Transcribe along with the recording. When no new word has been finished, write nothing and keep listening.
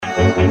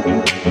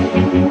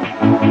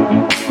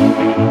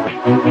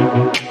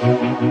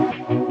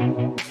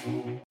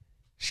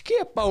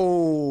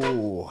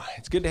Skippo,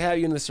 it's good to have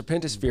you in the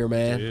Serpentosphere,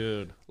 man.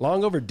 Dude,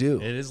 long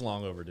overdue. it is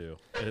long overdue.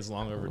 It is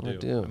long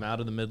overdue. I'm out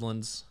of the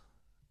Midlands.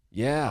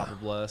 Yeah, God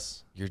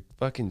bless. You're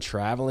fucking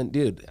traveling,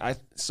 dude.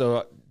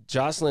 So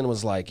Jocelyn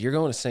was like, "You're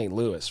going to St.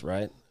 Louis,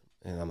 right?"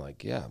 And I'm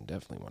like, "Yeah, I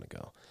definitely want to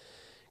go.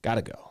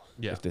 Gotta go.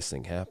 Yeah. If this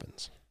thing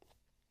happens."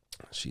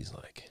 She's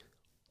like,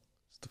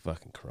 "It's the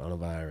fucking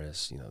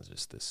coronavirus,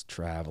 just this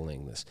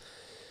traveling, this."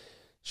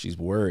 She's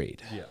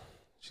worried. Yeah.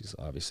 She's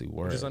obviously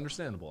worried. Which is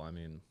understandable. I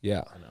mean,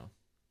 yeah. I know.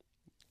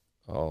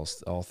 All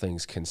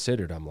things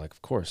considered, I'm like,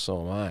 of course,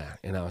 so am I.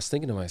 And I was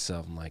thinking to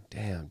myself, I'm like,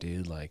 damn,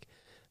 dude, like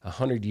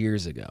 100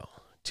 years ago,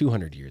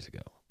 200 years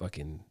ago,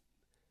 fucking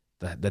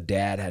the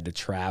dad had to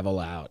travel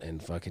out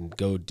and fucking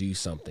go do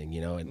something,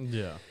 and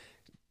yeah.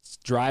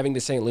 Driving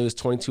to St. Louis,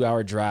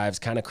 22-hour drives,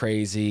 kind of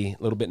crazy, a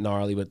little bit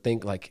gnarly, but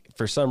think like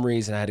for some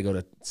reason I had to go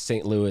to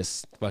St.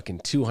 Louis fucking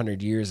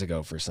 200 years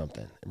ago for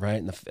something,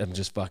 right? And I'm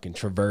just fucking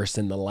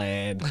traversing the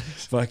land,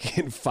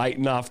 fucking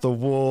fighting off the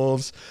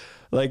wolves.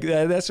 Like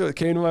that's what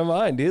came to my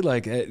mind, dude.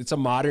 Like it's a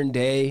modern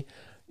day,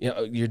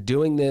 you're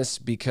doing this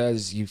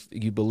because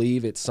you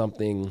believe it's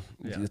something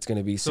that's going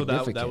to be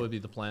significant. So that would be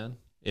the plan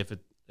if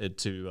it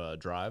to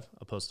drive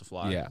opposed to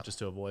fly, just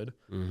to avoid.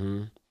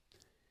 Mm-hmm.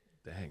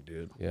 Dang,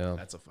 dude. Yeah.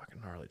 That's a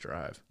fucking gnarly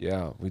drive.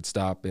 Yeah. We'd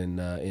stop in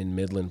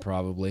Midland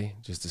probably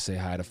just to say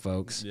hi to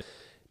folks. Yeah.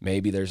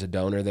 Maybe there's a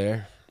donor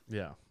there.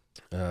 Yeah.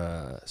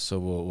 So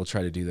we'll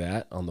try to do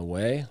that on the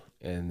way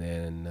and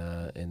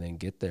then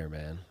get there,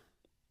 man.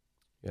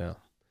 Yeah.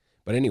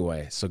 But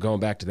anyway, so going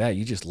back to that,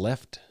 you just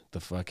left the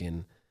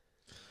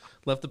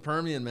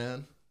Permian,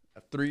 man.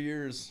 3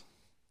 years.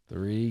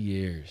 3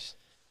 years.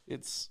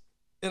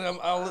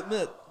 I'll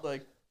admit,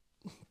 like,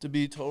 to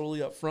be totally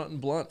upfront and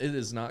blunt, it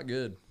is not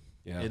good.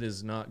 Yeah. It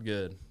is not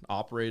good.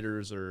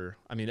 Operators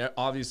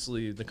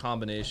obviously the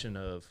combination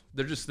of,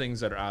 they're just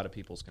things that are out of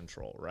people's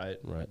control, right?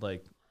 Right.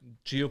 Like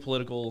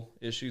geopolitical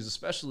issues,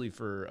 especially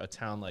for a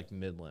town like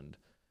Midland,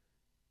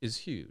 is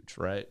huge,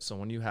 right? So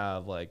when you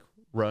have like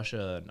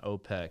Russia and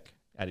OPEC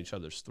at each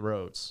other's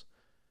throats,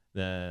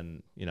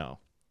 then,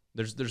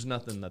 there's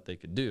nothing that they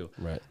could do.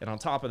 Right. And on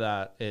top of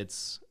that,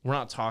 we're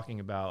not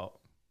talking about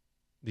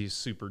these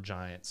super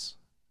giants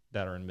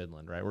that are in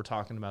Midland, right? We're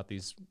talking about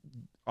these,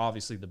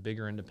 obviously the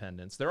bigger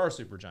independents. There are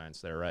super giants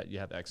there, right? You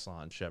have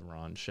Exxon,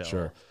 Chevron, Shell,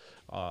 sure.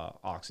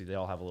 Oxy. They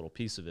all have a little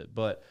piece of it.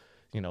 But,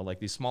 like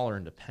these smaller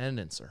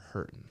independents are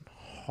hurting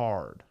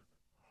hard.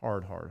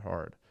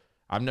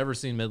 I've never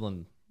seen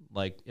Midland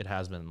like it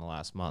has been in the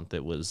last month.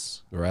 It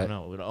was, right. I don't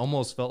know, it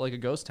almost felt like a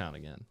ghost town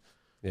again.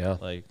 Yeah.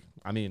 Like,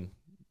 I mean,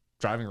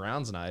 driving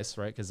around's nice,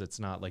 right? Because it's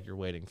not like you're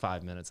waiting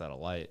 5 minutes at a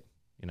light,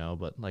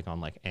 but like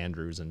on like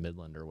Andrews and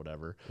Midland or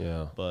whatever.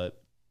 Yeah.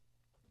 But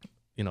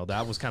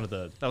that was kind of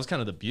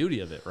the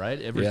beauty of it,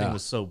 right? Everything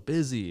was so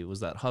busy. It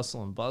was that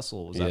hustle and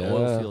bustle. It was that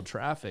oil field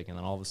traffic, and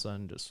then all of a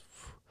sudden, just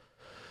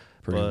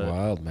pretty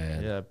wild,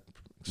 man. Yeah.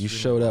 You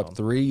showed up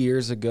 3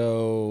 years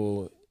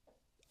ago,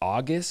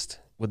 August.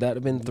 Would that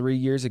have been 3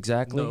 years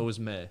exactly? No, it was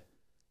May.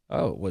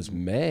 Oh, it was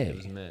May. It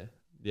was May.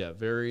 Yeah,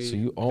 very. So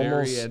you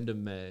very end of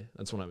May.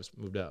 That's when I was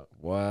moved out.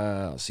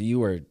 Wow. So you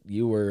were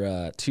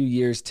 2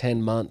 years,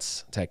 10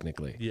 months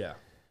technically. Yeah.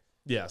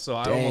 Yeah, so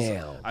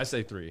I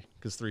say 3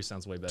 because 3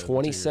 sounds way better.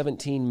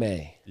 2017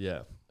 May.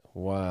 Yeah.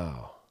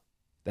 Wow.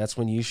 That's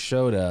when you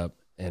showed up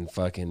and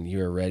fucking you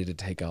were ready to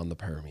take on the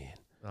Permian.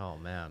 Oh,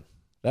 man.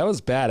 That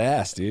was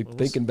badass, dude.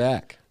 Thinking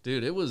back.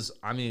 Dude, it was,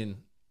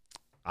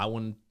 I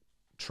wouldn't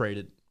trade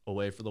it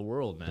away for the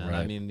world, man. Right.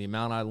 I mean, the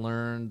amount I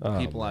learned, the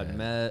people I've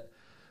met,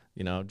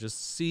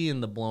 just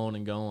seeing the blowing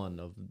and going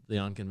of the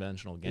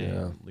unconventional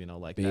game,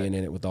 like being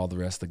in it with all the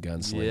rest of the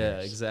gunslingers.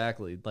 Yeah,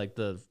 exactly. Like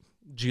the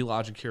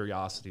geologic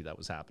curiosity that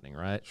was happening,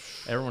 right?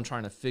 Everyone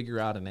trying to figure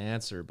out an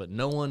answer, but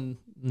no one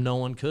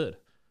could.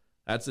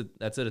 That's it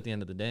at the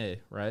end of the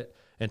day, right?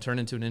 And turn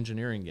into an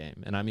engineering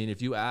game. And I mean,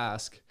 if you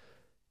ask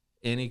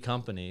any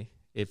company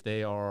if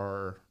they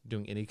are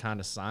doing any kind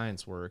of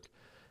science work,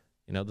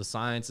 the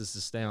science is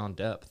to stay on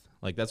depth.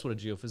 Like that's what a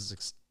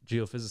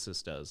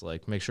geophysicist does.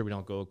 Like make sure we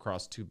don't go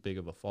across too big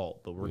of a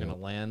fault, but we're going to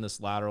land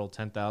this lateral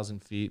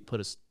 10,000 feet, put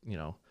us,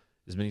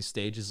 as many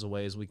stages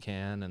away as we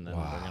can, and then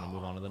we're going to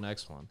move on to the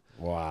next one.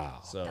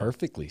 Wow. So,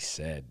 perfectly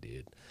said,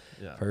 dude.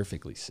 Yeah.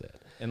 Perfectly said.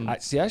 And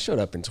I showed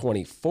up in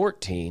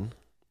 2014,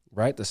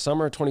 right? The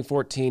summer of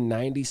 2014,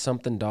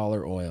 $90-something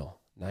oil.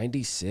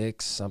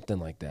 96, something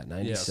like that,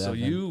 97. Yeah, so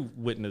you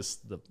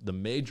witnessed the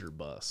major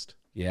bust.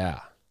 Yeah.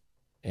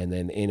 And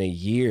then in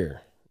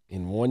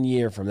 1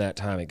 year from that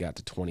time, it got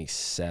to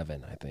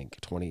 27, I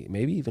think, 20,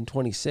 maybe even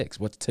 26.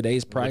 What's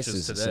today's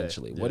prices,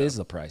 essentially? Yeah. What is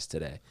the price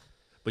today?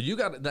 But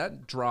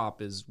that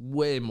drop is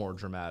way more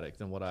dramatic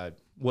than what I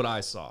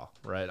saw,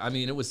 right? I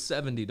mean, it was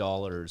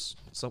 $70.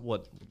 So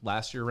what,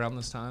 last year around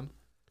this time?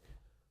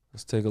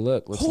 Let's take a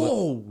look.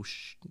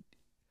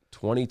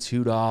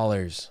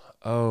 $22.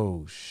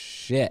 Oh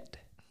shit.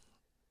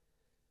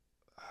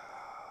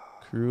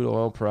 Crude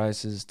oil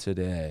prices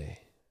today.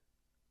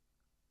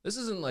 This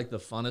isn't like the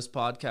funnest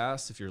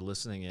podcast if you're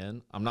listening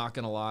in. I'm not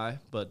going to lie,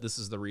 but this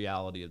is the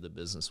reality of the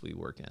business we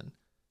work in.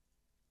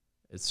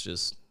 It's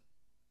just,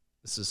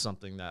 this is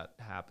something that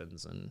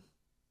happens, and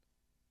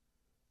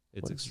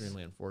it's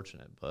extremely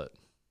unfortunate, but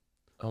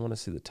I want to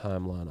see the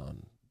timeline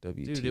on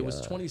WTI. dude, it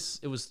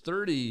was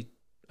 30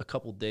 a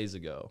couple days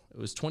ago. It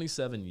was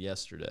 27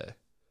 yesterday.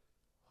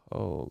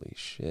 Holy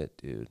shit,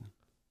 dude.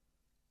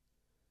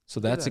 So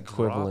that's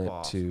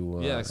equivalent to...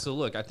 yeah, so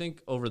look, I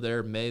think over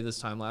there, May this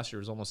time last year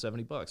was almost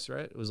 $70,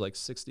 right? It was like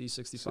 60,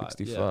 65.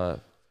 65. Yeah.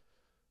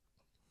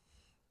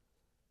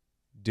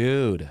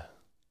 Dude,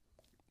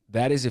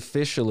 that is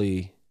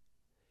officially...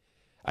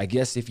 I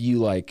guess if you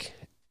like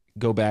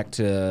go back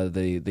to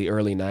the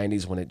early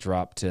 90s when it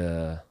dropped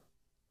to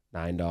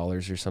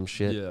 $9 or some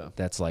shit,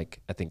 that's like,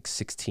 I think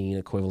 16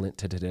 equivalent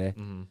to today.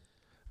 Mm-hmm.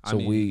 So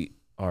we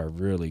are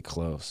really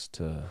close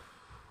to...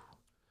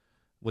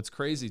 What's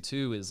crazy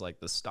too is like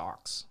the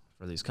stocks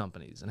for these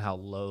companies and how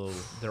low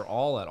they're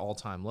all at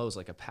all-time lows.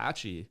 Like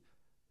Apache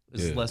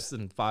is less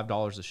than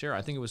 $5 a share.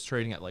 I think it was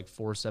trading at like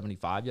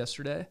 $4.75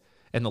 yesterday,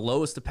 and the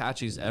lowest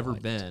Apache's ever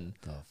been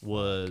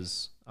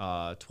was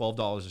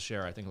 $12 a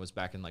share. I think it was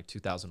back in like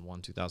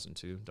 2001,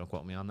 2002. Don't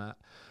quote me on that,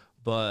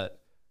 but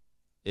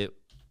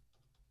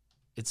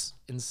it's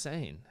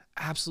insane,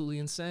 absolutely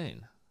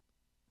insane.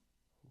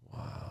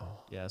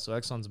 Wow. Yeah. So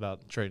Exxon's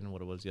about trading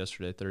what it was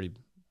yesterday,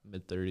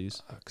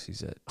 mid-30s.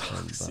 Oxy's at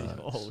 $10.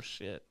 Oh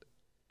shit.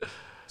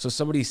 So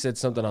somebody said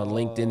something on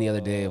LinkedIn the other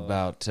day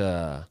about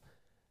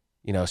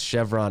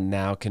Chevron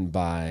now can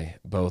buy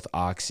both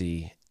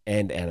Oxy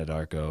and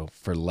Anadarko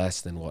for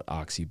less than what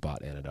Oxy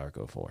bought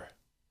Anadarko for.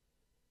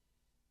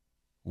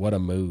 What a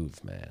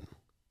move, man.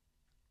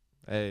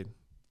 Hey,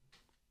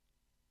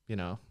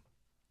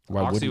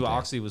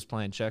 Oxy was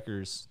playing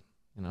checkers,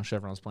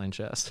 Chevron's playing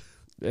chess.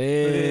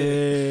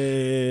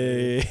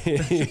 Hey,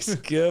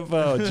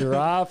 Skippo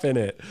dropping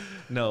it.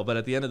 No, but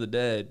at the end of the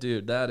day,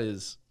 dude, that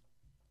is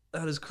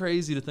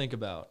crazy to think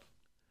about.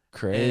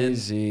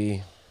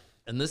 Crazy.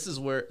 And this is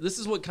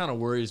what kind of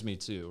worries me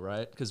too,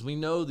 right? Because we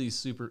know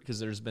because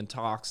there's been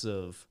talks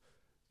of,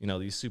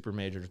 these super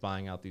majors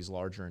buying out these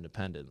larger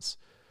independents,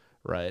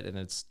 right? And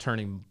it's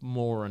turning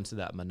more into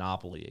that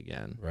monopoly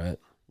again, right?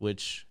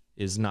 Which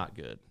is not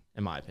good,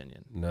 in my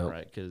opinion. No,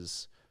 right?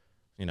 Because,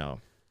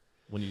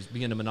 when you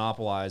begin to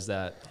monopolize,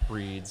 that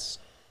breeds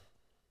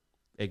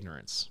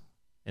ignorance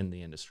in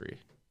the industry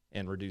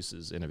and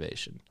reduces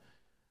innovation,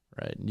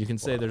 right? You can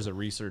say there's a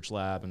research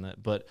lab and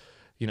that, but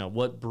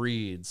what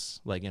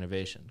breeds like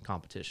innovation?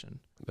 Competition.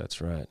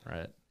 That's right.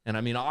 Right. And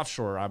I mean,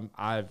 offshore,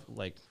 I've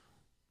like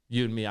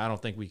you and me, I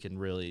don't think we can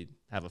really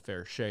have a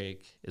fair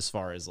shake as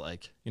far as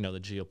like, the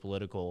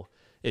geopolitical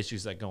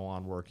issues that go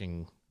on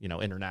working,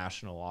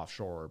 international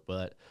offshore.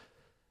 But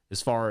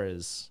as far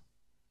as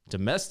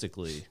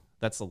domestically,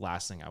 that's the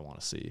last thing I want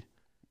to see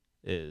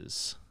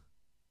is,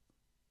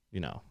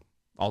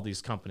 all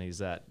these companies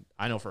that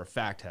I know for a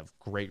fact have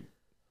great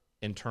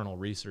internal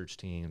research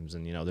teams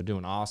and, they're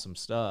doing awesome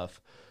stuff.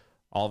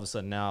 All of a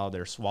sudden now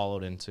they're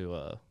swallowed into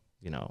a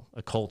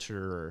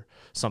culture or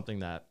something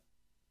that,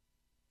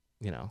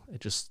 it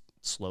just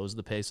slows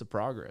the pace of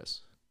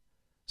progress,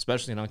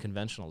 especially in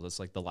unconventionals. That's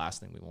like the last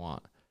thing we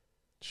want.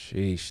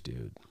 Sheesh,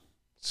 dude.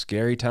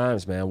 Scary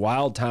times, man.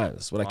 Wild times.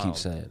 That's what I keep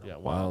saying. Yeah,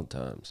 wild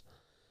times.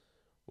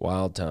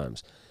 Wild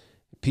times.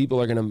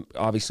 People are going to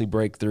obviously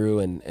break through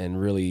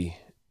and really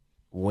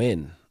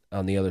win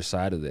on the other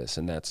side of this.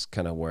 And that's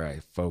kind of where I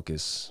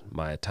focus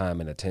my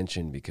time and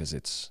attention, because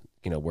it's,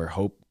 where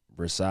hope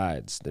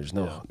resides. There's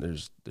no,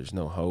 there's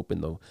no hope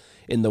in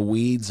the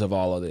weeds of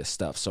all of this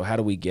stuff. So how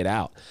do we get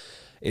out?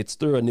 It's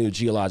through a new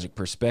geologic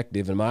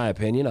perspective, in my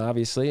opinion,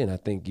 obviously. And I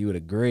think you would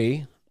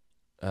agree.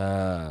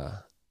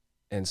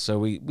 And so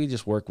we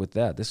just work with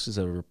that. This is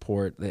a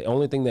report. The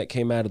only thing that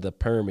came out of the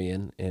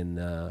Permian in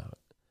the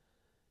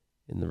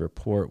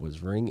report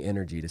was Ring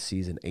Energy to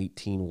seize an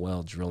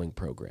 18-well drilling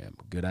program.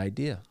 Good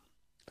idea.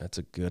 That's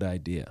a good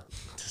idea.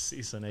 To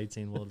seize an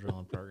 18-well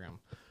drilling program.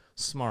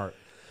 Smart.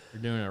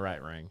 You're doing it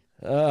right, Ring.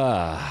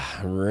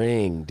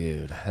 Ring,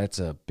 dude. That's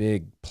a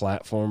big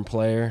platform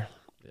player.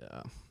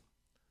 Yeah.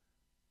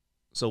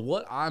 So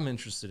what I'm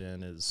interested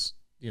in is,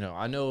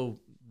 I know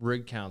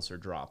rig counts are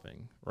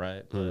dropping,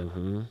 right? But,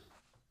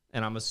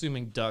 and I'm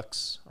assuming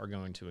ducks are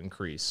going to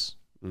increase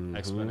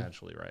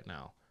exponentially right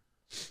now.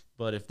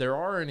 But if there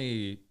are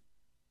any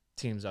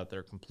teams out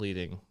there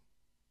completing,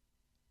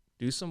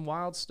 do some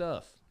wild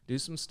stuff. Do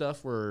some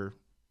stuff where,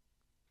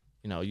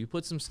 you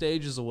put some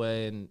stages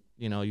away and,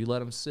 you let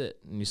them sit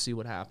and you see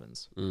what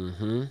happens.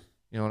 You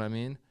know what I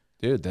mean?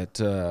 Dude,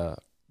 I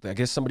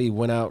guess somebody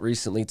went out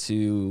recently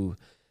to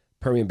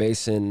Permian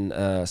Basin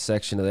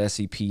section of the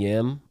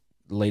SEPM.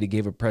 The lady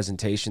gave a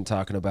presentation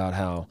talking about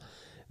how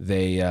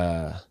they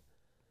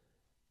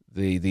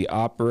the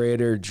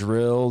operator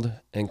drilled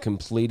and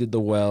completed the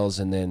wells,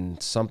 and then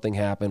something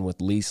happened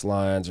with lease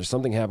lines or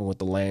something happened with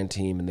the land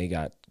team, and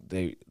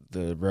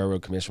the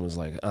railroad commission was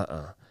like,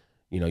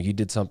 you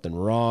did something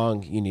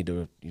wrong. You need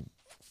to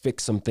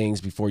fix some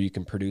things before you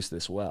can produce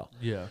this well.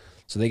 Yeah.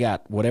 So they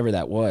got whatever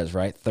that was,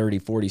 right? 30,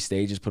 40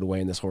 stages put away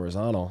in this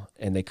horizontal,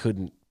 and they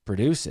couldn't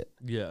produce it.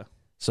 Yeah.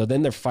 So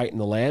then they're fighting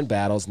the land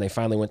battles, and they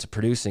finally went to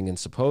producing, and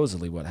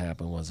supposedly what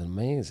happened was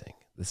amazing.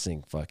 This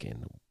thing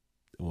fucking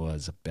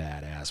was a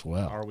badass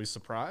well. Are we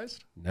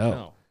surprised?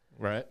 No.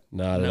 Right?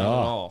 Not at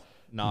all.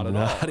 Not at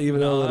all. Not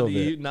even a little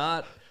bit.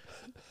 Not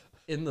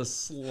in the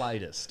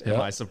slightest Yep.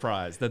 am I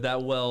surprised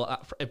that well,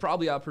 it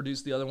probably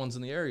outproduced the other ones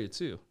in the area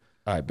too.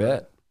 I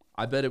bet.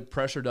 I bet it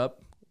pressured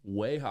up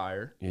way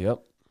higher.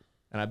 Yep.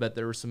 And I bet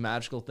there were some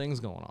magical things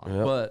going on.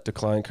 Yep. But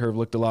decline curve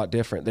looked a lot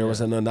different. There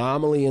was an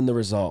anomaly in the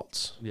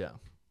results. yeah.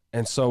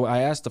 And so I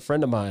asked a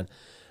friend of mine,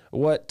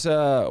 what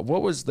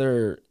was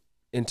their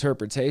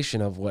interpretation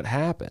of what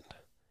happened?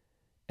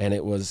 And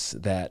it was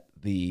that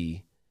the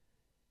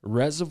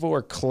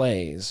reservoir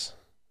clays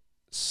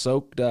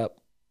soaked up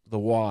the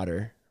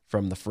water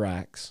from the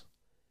fracs,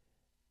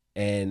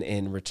 and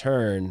in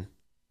return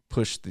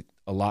pushed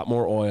a lot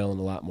more oil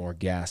and a lot more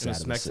gas out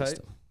of the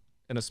system.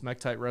 In a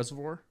smectite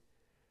reservoir?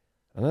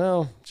 I don't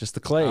know, just the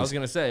clays. I was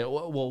going to say,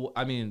 well,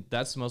 I mean,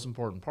 that's the most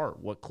important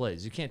part. What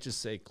clays? You can't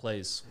just say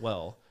clays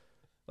swell.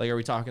 Like, are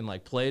we talking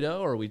like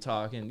Play-Doh, or are we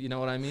talking, you know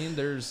what I mean?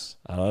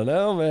 I don't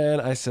know, man.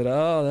 I said,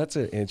 oh, that's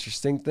an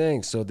interesting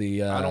thing. So I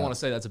don't want to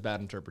say that's a bad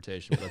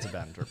interpretation, but that's a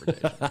bad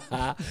interpretation.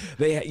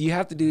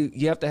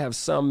 You have to have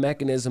some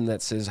mechanism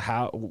that says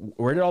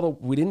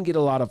we didn't get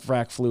a lot of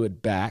frac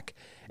fluid back,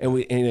 and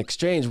in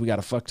exchange we got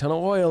a fuck ton of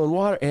oil and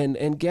water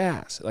and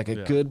gas, like a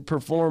good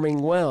performing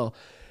well.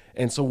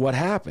 And so what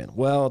happened?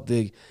 Well,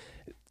 the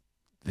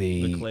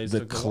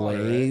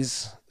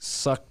clays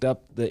sucked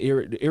up the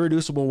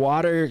irreducible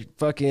water,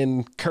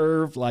 fucking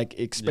curve, like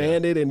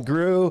expanded and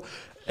grew,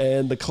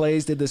 and the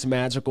clays did this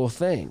magical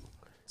thing.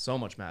 So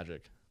much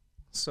magic.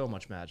 So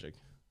much magic.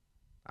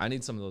 I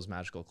need some of those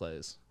magical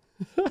clays.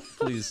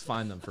 Please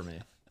find them for me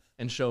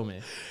and show me.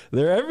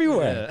 They're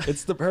everywhere. Yeah.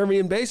 It's the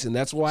Permian Basin.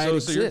 That's why it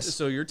exists.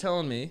 So you're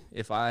telling me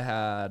if I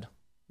had,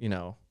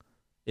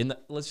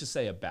 let's just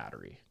say a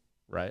battery,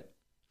 right?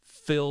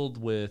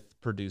 Filled with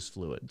produced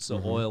fluid.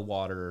 So oil,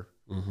 water,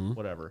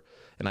 whatever.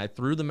 And I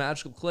threw the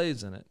magical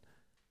clays in it.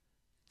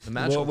 The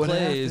magical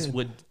clays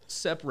would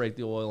separate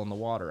the oil and the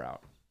water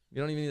out.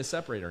 You don't even need a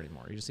separator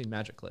anymore. You just need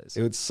magic clays.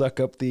 It would suck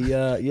up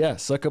the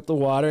suck up the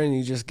water, and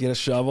you just get a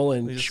shovel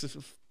and you just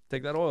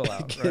take that oil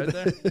out right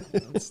there.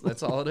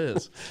 That's all it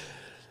is.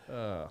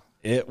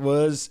 It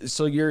was,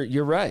 so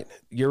you're right.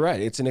 You're right.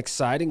 It's an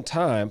exciting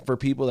time for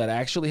people that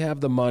actually have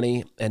the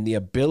money and the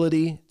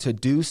ability to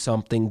do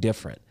something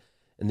different,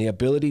 and the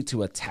ability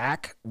to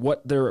attack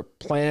what their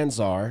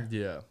plans are.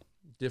 Yeah.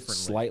 Differently.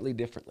 Slightly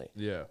differently.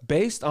 Yeah.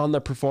 Based on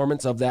the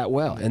performance of that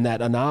well and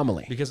that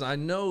anomaly. Because I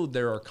know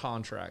there are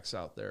contracts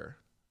out there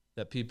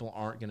that people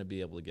aren't going to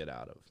be able to get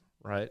out of,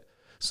 right?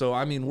 So,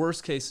 I mean,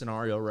 worst case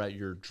scenario, right?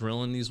 You're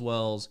drilling these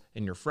wells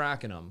and you're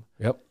fracking them.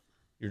 Yep.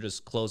 You're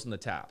just closing the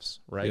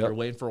taps, right? Yep. You're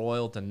waiting for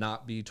oil to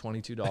not be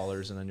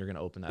 $22, and then you're going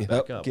to open that Yep.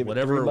 back up. Give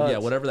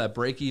whatever that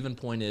break-even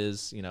point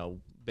is,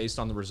 based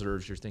on the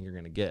reserves you think you're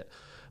going to get.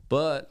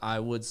 But I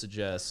would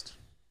suggest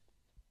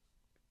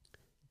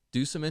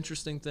do some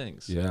interesting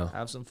things. Yeah.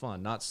 Have some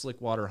fun. Not slick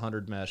water,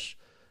 100 mesh.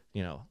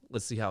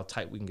 Let's see how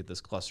tight we can get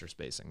this cluster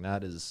spacing.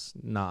 That is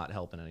not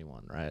helping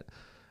anyone, right?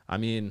 I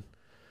mean,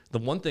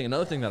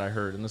 another thing that I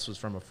heard, and this was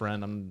from a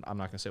friend, I'm not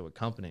going to say what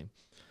company.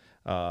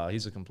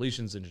 He's a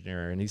completions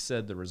engineer, and he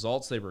said the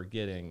results they were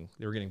getting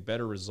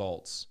better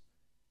results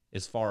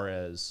as far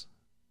as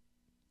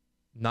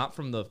not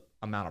from the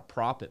amount of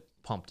proppant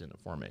pumped into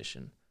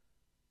formation,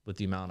 but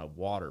the amount of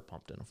water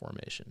pumped into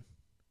formation.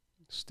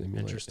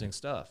 Interesting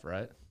stuff,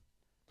 right?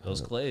 Those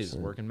clays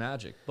working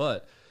magic,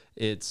 but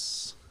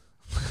it's.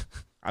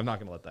 I'm not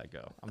gonna let that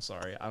go. I'm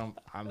sorry. I'm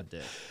a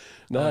dick.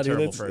 I'm a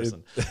terrible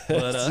person.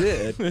 That's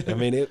it. I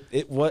mean,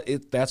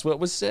 that's what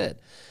was said.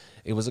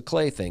 It was a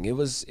clay thing. It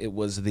was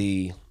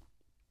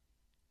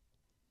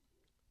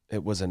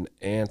an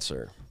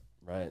answer,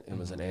 right? It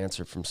was an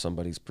answer from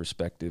somebody's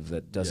perspective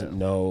that doesn't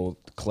know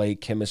clay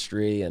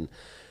chemistry and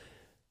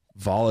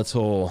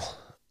volatile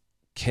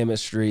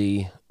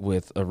chemistry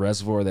with a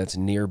reservoir that's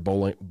near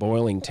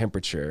boiling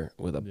temperature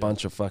with a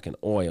bunch of fucking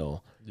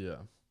oil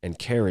and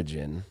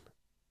kerogen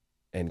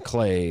and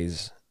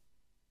clays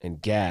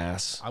and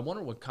gas. I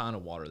wonder what kind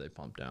of water they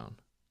pump down.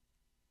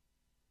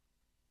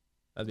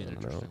 That'd be an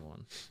interesting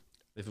one.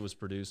 If it was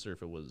produced or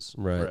if it was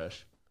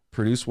fresh.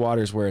 Produced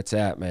water's where it's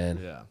at, man.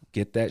 Yeah.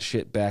 Get that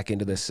shit back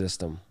into the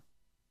system.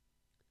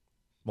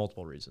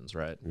 Multiple reasons,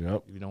 right?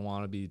 Yep. You don't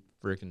want to be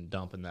freaking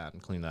dumping that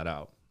and clean that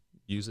out.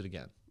 Use it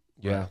again.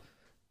 Yeah. Right?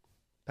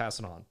 Pass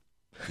it on.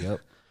 Yep.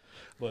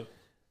 But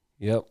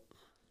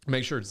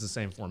make sure it's the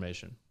same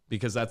formation,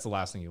 because that's the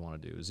last thing you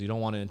want to do. Is you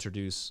don't want to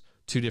introduce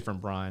two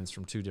different brines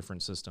from two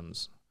different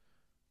systems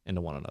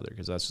into one another,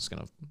 because that's just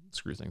going to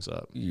screw things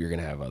up. You're going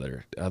to have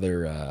other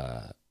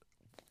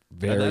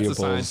variables. That's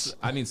a science.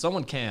 I mean,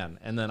 someone can,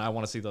 and then I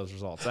want to see those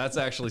results. That's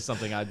actually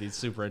something I'd be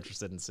super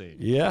interested in seeing.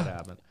 Yeah.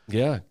 Happen.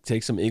 Yeah.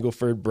 Take some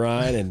Eagleford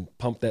brine and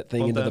pump that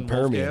thing into the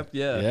Permian.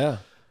 Yeah.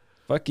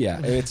 Fuck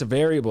yeah. It's a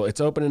variable. It's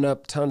opening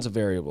up tons of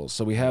variables.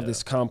 So we have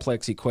this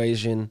complex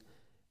equation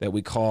that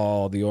we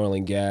call the oil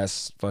and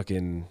gas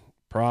fucking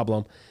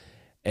problem,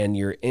 and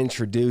you're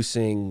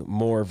introducing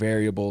more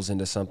variables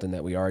into something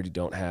that we already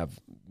don't have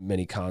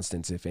many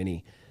constants, if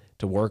any,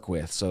 to work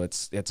with. So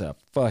it's a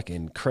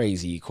fucking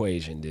crazy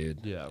equation,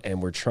 dude. Yeah.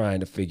 And we're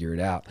trying to figure it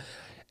out.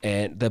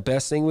 And the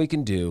best thing we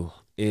can do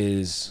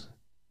is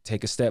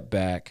take a step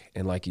back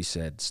and, like you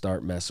said,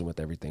 start messing with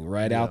everything.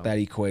 Write out that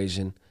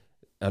equation.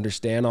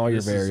 Understand all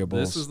your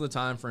variables. This is the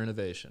time for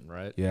innovation,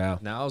 right? Yeah.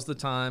 Now's the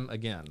time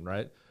again,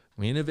 right?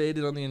 We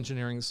innovated on the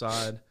engineering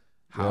side.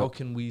 How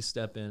can we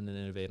step in and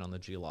innovate on the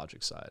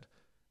geologic side,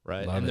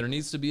 right? Love and it. there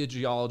needs to be a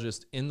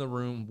geologist in the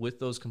room with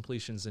those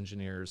completions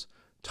engineers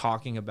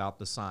talking about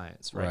the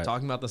science, right?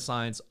 Talking about the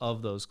science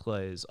of those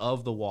clays,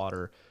 of the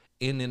water,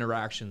 in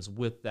interactions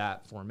with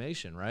that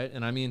formation, right?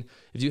 And I mean,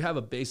 if you have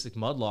a basic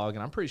mud log,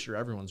 and I'm pretty sure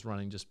everyone's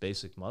running just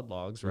basic mud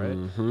logs, right?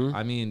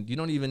 I mean, you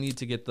don't even need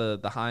to get the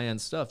high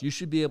end stuff. You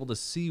should be able to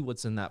see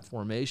what's in that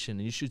formation,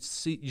 and you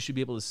should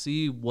be able to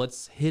see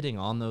what's hitting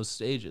on those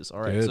stages.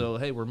 All right, so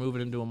hey, we're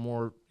moving into a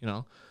more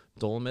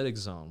dolomitic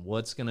zone.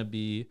 What's going to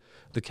be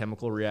the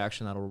chemical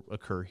reaction that'll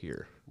occur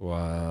here?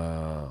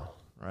 Wow.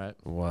 Right.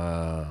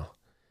 Wow.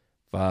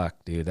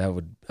 Fuck, dude,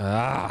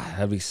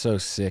 that'd be so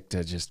sick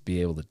to just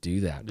be able to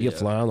do that. Be a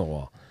fly on the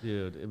wall.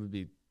 Dude, it would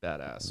be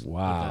badass.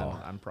 Wow.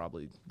 But then I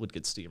probably would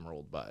get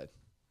steamrolled by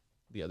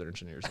the other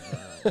engineers.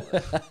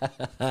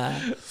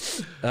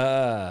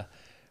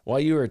 While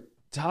you were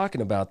talking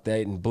about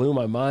that and blew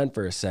my mind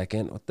for a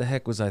second, what the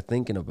heck was I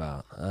thinking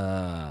about?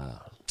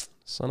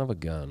 Son of a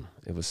gun.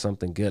 It was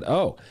something good.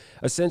 Oh,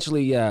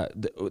 essentially, a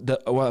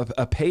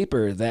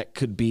paper that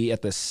could be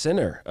at the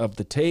center of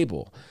the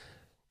table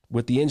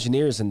with the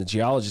engineers and the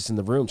geologists in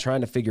the room trying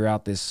to figure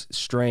out this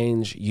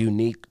strange,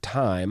 unique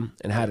time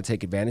and how to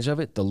take advantage of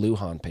it. The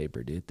Lujan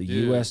paper, dude. The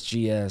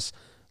USGS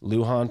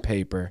Lujan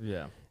paper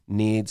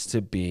needs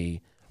to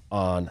be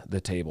on the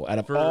table. Out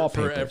of all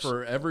papers.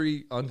 For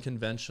every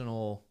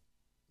unconventional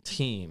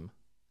team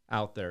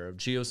out there of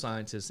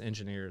geoscientists,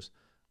 engineers,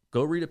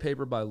 go read a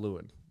paper by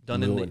Lewin.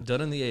 Done in the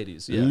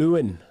 80s. Yeah.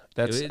 Lewin.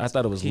 I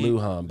thought it was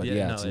Lujan, but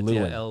it's Lewin.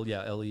 Lewin.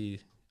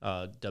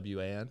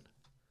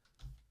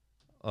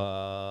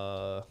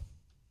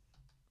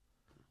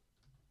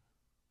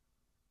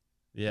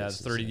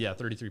 It's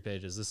 33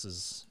 pages. This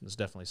is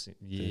definitely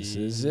this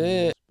is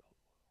it.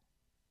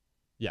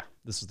 Yeah,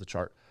 this is the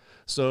chart.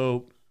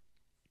 So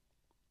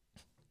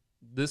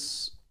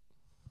this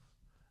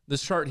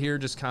chart here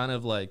just kind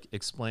of like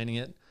explaining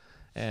it,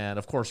 and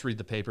of course read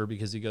the paper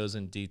because he goes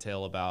in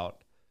detail about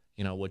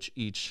which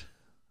each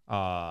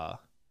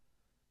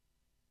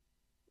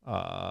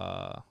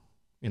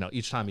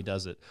each time he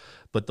does it.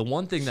 But the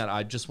one thing that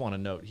I just want to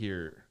note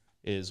here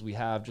is we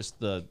have just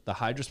the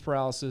hydrous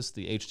paralysis,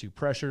 the H2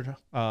 pressure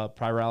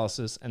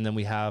pyrolysis, and then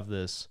we have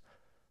this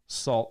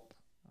salt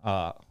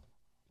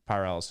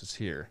pyrolysis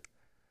here.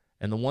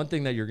 And the one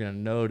thing that you're going to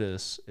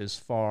notice as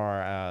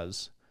far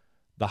as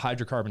the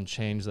hydrocarbon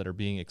chains that are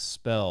being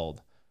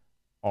expelled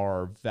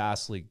are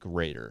vastly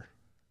greater.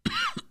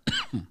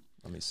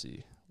 Let me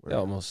see. Yeah,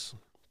 almost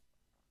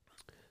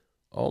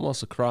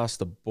across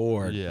the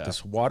board. Yeah.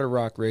 This water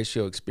rock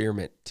ratio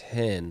experiment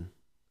 10.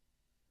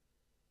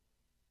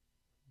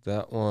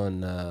 That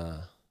one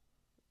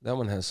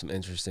has some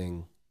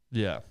interesting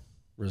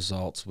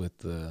results with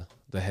the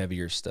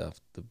heavier stuff,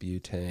 the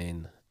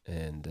butane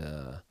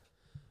and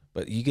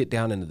but you get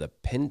down into the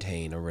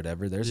pentane or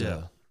whatever, there's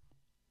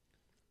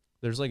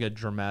like a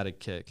dramatic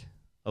kick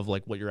of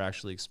like what you're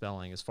actually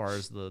expelling as far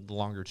as the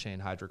longer chain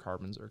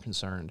hydrocarbons are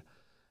concerned.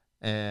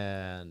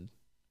 And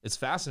it's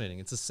fascinating.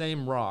 It's the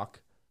same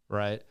rock,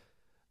 right?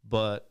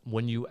 But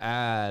when you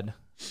add,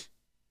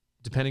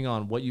 depending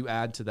on what you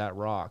add to that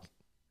rock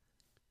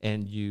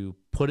and you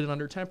put it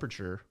under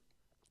temperature,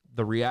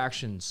 the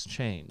reactions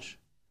change,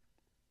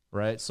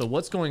 right? So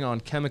what's going on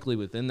chemically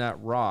within that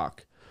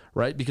rock,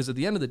 right? Because at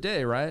the end of the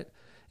day, right,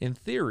 in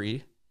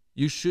theory,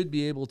 you should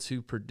be able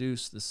to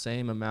produce the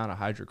same amount of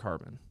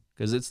hydrocarbon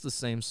because it's the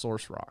same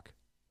source rock,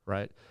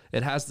 right?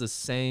 It has the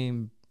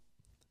same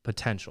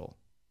potential,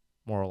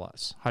 more or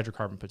less,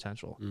 hydrocarbon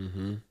potential,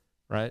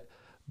 right?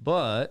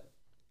 But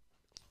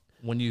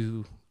when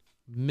you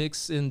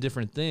mix in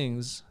different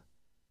things,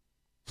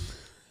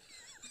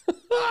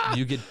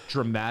 you get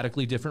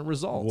dramatically different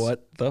results.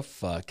 What the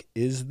fuck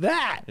is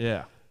that?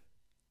 Yeah.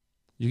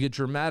 You get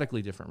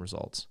dramatically different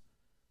results.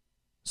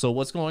 So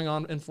what's going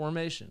on in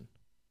formation?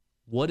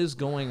 What is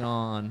going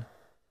on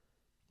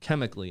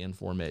chemically in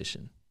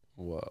formation?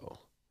 Whoa.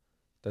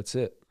 That's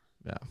it.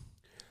 Yeah.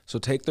 So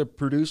take the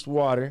produced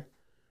water,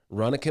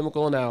 run a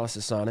chemical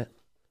analysis on it,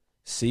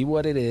 see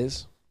what it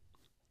is,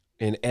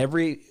 and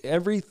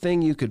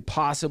everything you could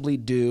possibly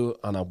do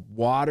on a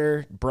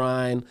water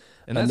brine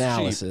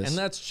analysis. And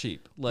that's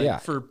cheap.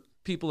 Like for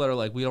people that are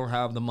like, we don't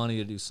have the money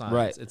to do science.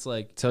 Right. It's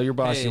like, tell your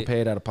boss you'll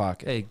pay it out of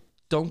pocket. Hey,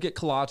 don't get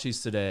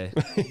kolaches today.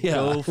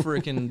 Go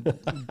freaking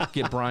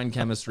get brine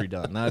chemistry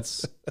done.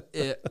 That's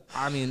it.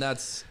 I mean,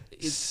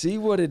 see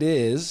what it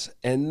is,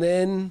 and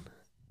then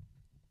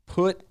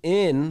put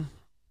in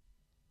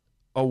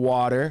a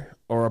water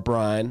or a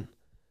brine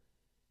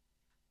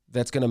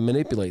that's going to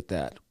manipulate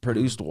that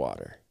produced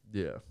water.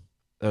 Yeah.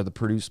 Or the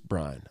produced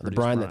brine. The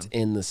brine that's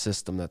in the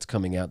system that's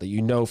coming out that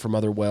you know from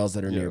other wells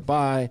that are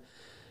nearby,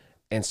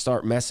 and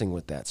start messing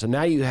with that. So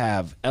now you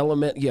have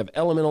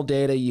elemental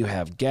data, you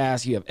have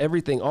gas, you have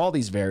everything, all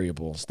these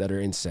variables that are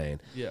insane.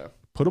 Yeah.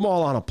 Put them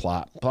all on a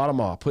plot them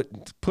all.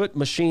 Put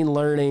machine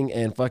learning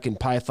and fucking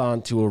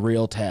Python to a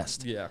real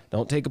test. Yeah.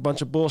 Don't take a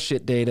bunch of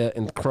bullshit data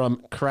and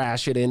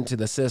crash it into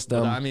the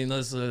system. But I mean, I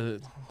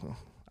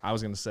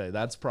was going to say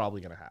that's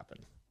probably going to happen,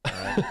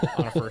 right?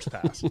 On a first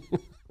pass.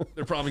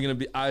 They're probably going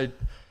to be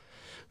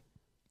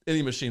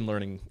any machine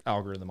learning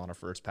algorithm on a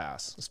first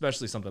pass,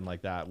 especially something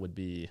like that would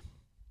be.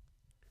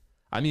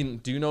 I mean,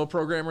 do you know a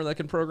programmer that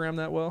can program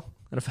that well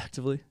and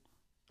effectively?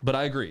 But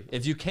I agree.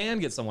 If you can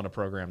get someone to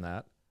program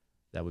that,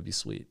 that would be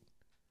sweet.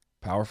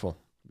 Powerful.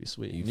 Be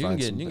sweet. You can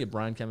get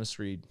brine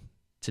chemistry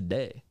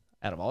today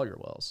out of all your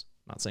wells.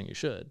 I'm not saying you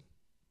should,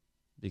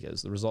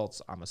 because the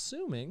results, I'm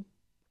assuming,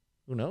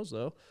 who knows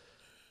though,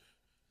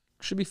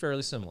 should be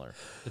fairly similar,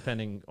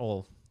 depending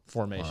on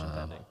formation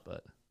pending.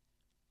 But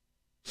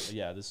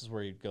yeah, this is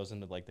where he goes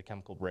into like the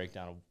chemical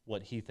breakdown of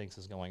what he thinks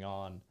is going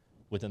on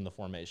within the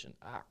formation.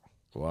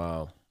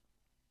 Wow.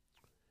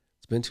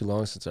 It's been too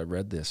long since I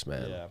read this,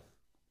 man. Yeah.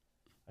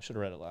 I should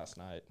have read it last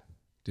night.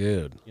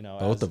 Dude, you know,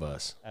 both of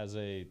us. As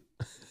a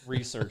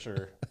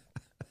researcher,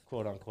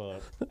 quote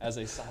unquote, as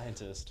a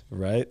scientist,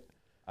 right?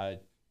 I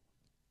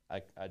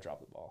dropped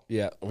the ball.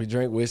 Yeah, we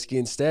drank whiskey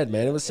instead,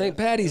 man. It was St.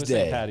 Patty's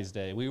Day. St. Patty's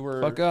Day. We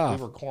were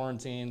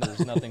quarantined.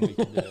 There's nothing we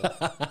could do.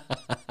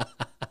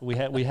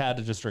 We had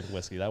to just drink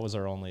whiskey. That was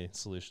our only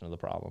solution to the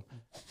problem.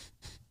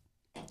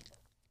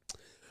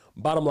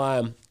 Bottom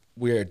line,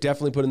 we're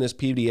definitely putting this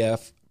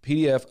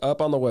PDF up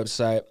on the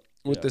website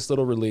with this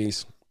little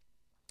release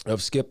of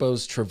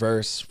Skippo's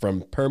traverse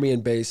from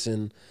Permian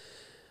Basin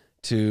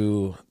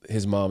to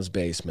his mom's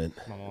basement.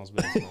 My mom's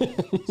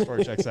basement.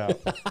 Story checks out.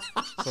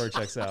 Story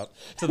checks out.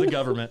 To the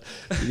government.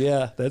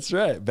 Yeah, that's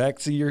right. Back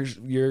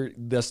to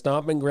the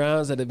stomping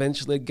grounds that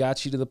eventually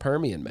got you to the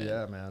Permian, man.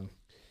 Yeah, man.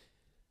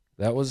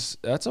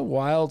 That's a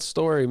wild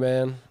story,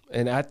 man.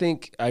 And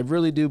I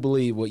really do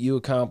believe what you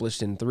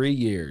accomplished in 3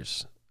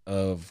 years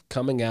of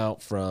coming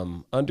out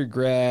from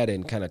undergrad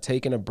and kind of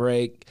taking a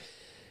break,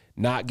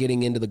 not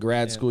getting into the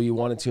grad school you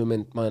wanted to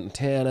in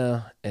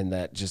Montana, and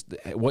that just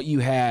what you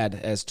had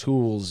as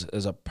tools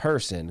as a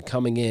person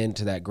coming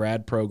into that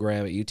grad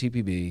program at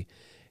UTPB,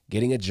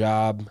 getting a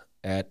job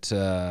at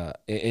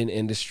in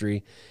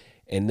industry,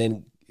 and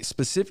then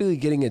specifically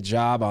getting a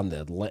job on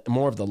the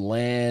more of the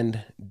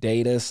land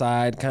data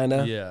side, kind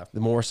of. Yeah.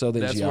 More so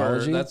than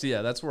geology.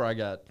 That's where I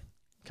got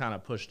kind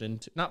of pushed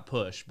into, not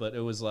push, but it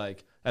was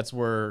like, that's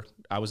where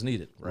I was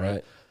needed.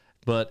 Right.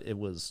 But it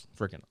was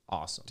freaking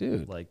awesome,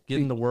 dude. Like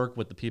getting to work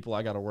with the people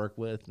I got to work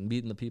with, and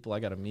meeting the people I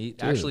got to meet,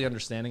 dude. Actually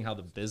understanding how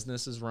the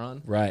business is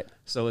run. Right.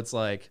 So it's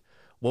like,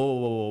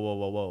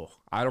 whoa.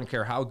 I don't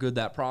care how good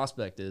that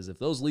prospect is. If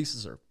those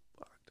leases are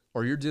fucked,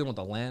 or you're dealing with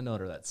a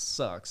landowner that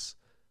sucks,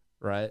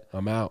 right?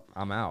 I'm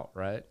out,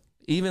 right?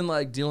 Even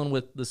like dealing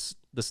with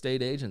the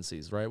state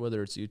agencies, right?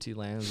 Whether it's UT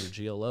Lands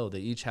or GLO, they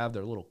each have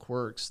their little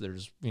quirks.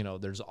 There's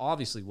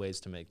obviously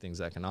ways to make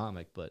things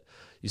economic, but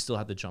you still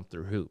have to jump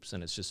through hoops,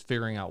 and it's just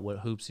figuring out what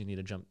hoops you need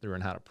to jump through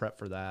and how to prep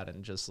for that,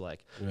 and just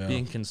like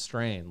being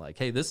constrained. Like,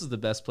 hey, this is the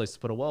best place to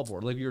put a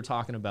wellbore. Like you were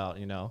talking about,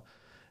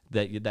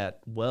 that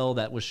well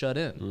that was shut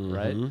in,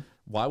 right?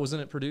 Why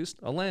wasn't it produced?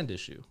 A land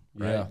issue,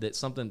 right? Yeah. That's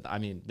something. I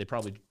mean, they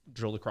probably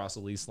drilled across a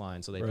lease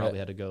line, so they probably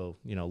had to go,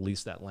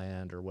 lease that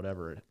land or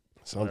whatever.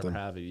 Whatever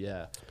have you,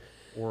 yeah.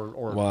 Or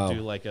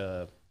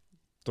do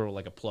throw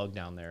like a plug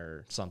down there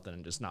or something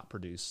and just not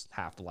produce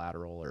half the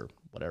lateral or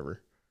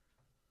whatever.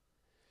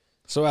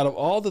 So out of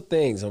all the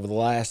things over the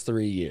last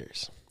 3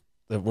 years,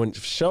 when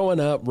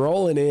showing up,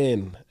 rolling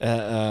in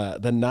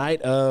the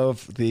night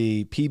of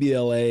the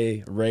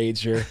PBLA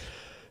Rager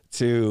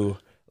to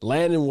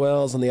landing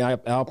wells on the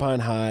Alpine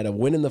High, to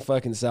winning the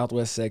fucking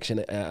Southwest Section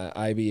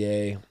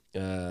IBA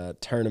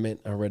tournament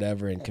or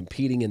whatever, and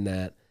competing in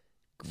that,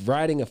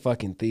 writing a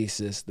fucking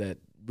thesis that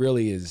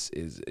really is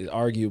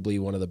arguably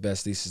one of the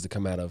best theses to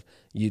come out of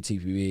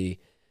UTPB,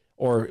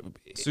 or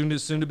soon in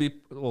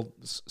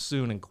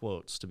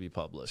quotes to be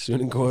published.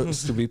 Soon in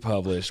quotes to be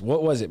published.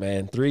 What was it,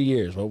 man? 3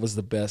 years. What was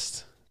the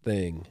best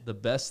thing? The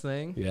best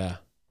thing? Yeah.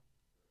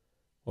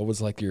 What was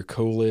like your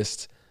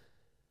coolest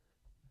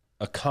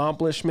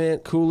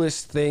accomplishment,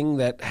 coolest thing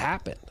that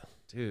happened?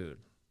 Dude,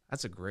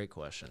 that's a great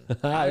question.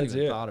 I haven't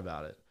even thought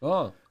about it.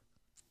 Oh.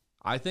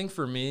 I think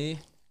for me,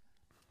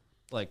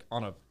 like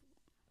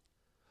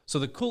so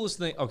the coolest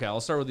thing, okay,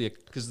 I'll start with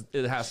because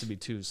it has to be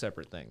two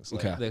separate things.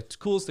 Like the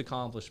coolest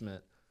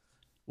accomplishment,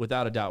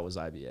 without a doubt, was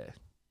IBA.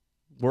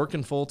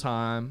 Working full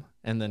time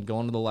and then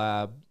going to the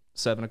lab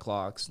 7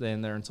 o'clock,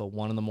 staying there until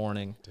 1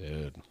 a.m.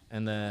 Dude.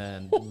 And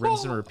then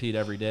rinse and repeat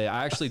every day.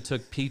 I actually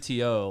took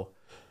PTO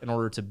in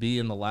order to be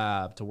in the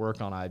lab to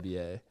work on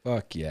IBA.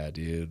 Fuck yeah,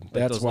 dude. Like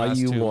that's why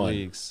you won.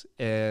 Weeks.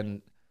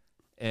 And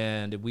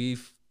we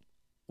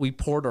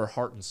poured our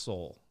heart and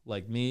soul,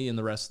 like me and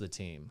the rest of the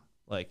team.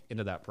 like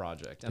into that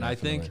project. And Definitely. I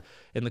think,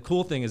 and the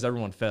cool thing is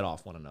everyone fed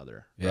off one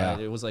another. Yeah.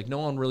 Right? It was like no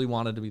one really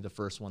wanted to be the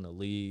first one to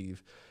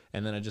leave.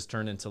 And then it just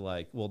turned into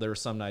like, well, there were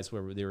some nights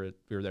where we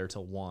were there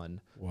till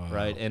 1, Wow.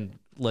 right? And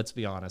let's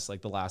be honest,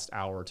 like the last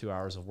hour or 2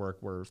 hours of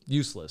work were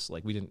useless.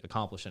 Like we didn't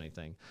accomplish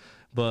anything.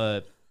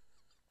 But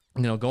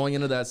you know, going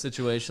into that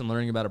situation,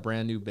 learning about a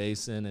brand new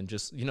basin and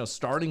just, you know,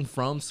 starting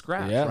from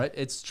scratch, Yeah. right?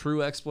 It's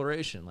true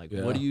exploration. Like,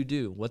 Yeah. what do you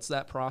do? What's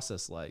that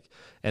process like?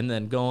 And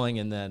then going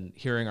and then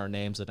hearing our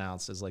names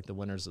announced as like the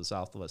winners of the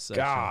Southwest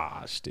section.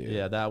 Gosh, dude.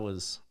 Yeah, that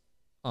was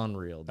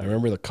unreal. I Dude.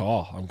 remember the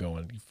call. I'm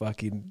going, you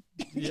fucking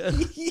Yeah.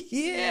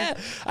 yeah.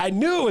 I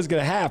knew it was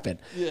gonna happen.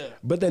 Yeah.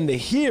 But then to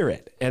hear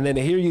it, and then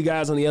to hear you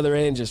guys on the other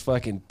end just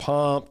fucking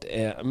pumped,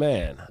 and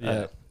man,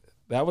 Yeah.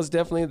 that was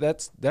definitely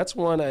that's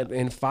one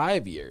in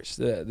 5 years.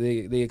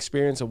 The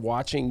experience of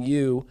watching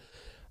you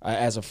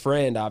as a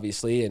friend,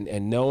 obviously,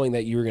 and knowing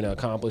that you were going to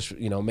accomplish,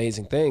 you know,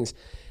 amazing things,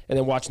 and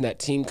then watching that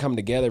team come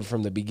together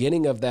from the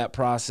beginning of that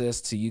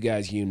process to you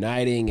guys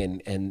uniting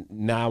and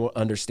now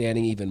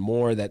understanding even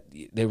more that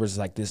there was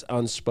like this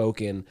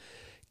unspoken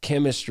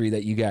chemistry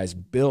that you guys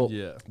built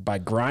Yeah. by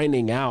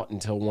grinding out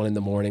until 1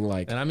 a.m.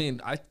 Like, And I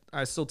mean,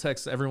 I still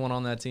text everyone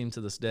on that team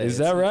to this day. Is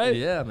that right?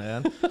 Yeah,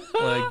 man.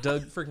 Like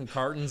Doug freaking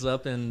Carton's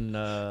up in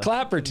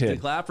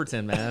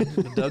Clapperton,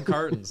 man. Doug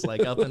Carton's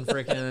like up in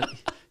freaking.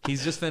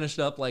 He's just finished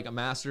up like a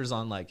master's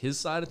on like his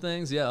side of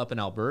things. Yeah, up in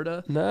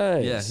Alberta.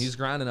 Nice. Yeah, he's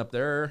grinding up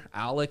there.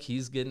 Alec, he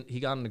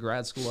got into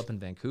grad school up in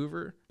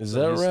Vancouver. Is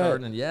that he's right?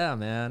 Starting, yeah,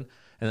 man.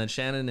 And then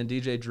Shannon and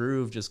DJ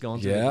Drew just going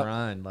through Yeah. the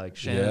grind. Like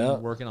Shannon Yeah.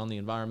 working on the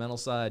environmental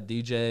side.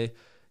 DJ,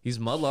 he's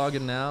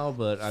mudlogging now,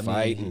 but I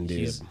Fighting, mean, dude.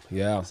 he's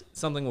Yeah.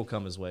 something will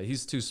come his way.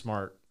 He's too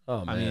smart. Oh,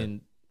 I man.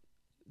 mean,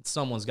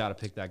 someone's got to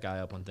pick that guy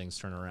up when things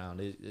turn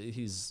around.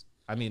 He's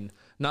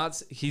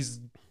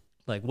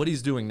like what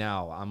he's doing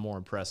now. I'm more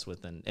impressed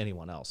with than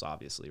anyone else,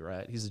 obviously,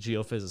 right? He's a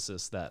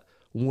geophysicist that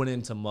went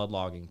into mud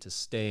logging to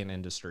stay in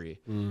industry,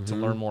 to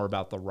learn more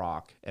about the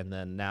rock. And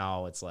then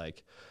now it's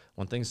like,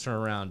 when things turn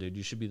around, dude,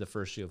 you should be the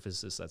first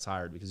geophysicist that's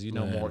hired because you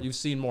know more. You've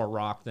seen more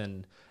rock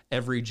than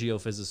every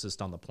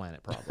geophysicist on the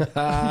planet,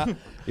 probably.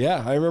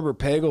 Yeah, I remember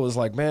Pagel was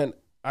like, man,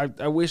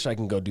 I wish I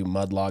can go do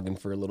mud logging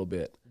for a little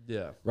bit,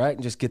 Yeah. right?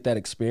 And just get that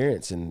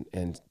experience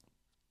and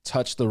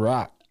touch the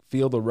rock,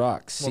 feel the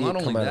rock, see Well, it not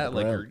come only out of that,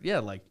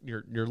 the like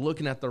ground. you're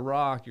looking at the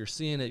rock, you're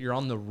seeing it, you're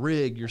on the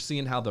rig, you're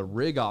seeing how the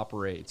rig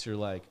operates. You're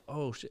like,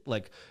 oh shit,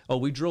 like, oh,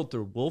 we drilled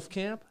through Wolf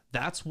Camp.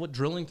 That's what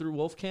drilling through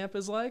Wolf Camp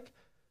is like.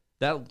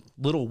 That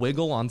little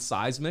wiggle on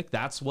seismic,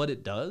 that's what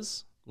it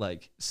does.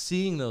 Like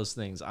seeing those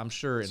things, I'm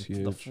sure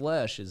in the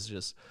flesh is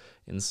just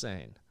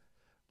insane.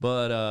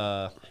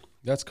 But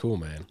That's cool,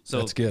 man. so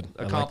That's good. I like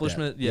that.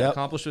 Accomplishment, yeah, Yep.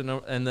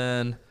 accomplishment. And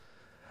then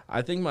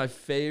I think my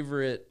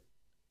favorite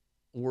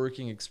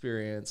working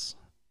experience,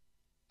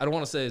 I don't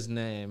want to say his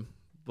name,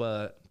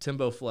 but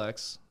Timbo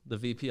Flex, the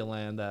VP of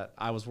land that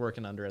I was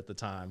working under at the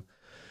time,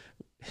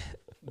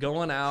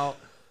 going out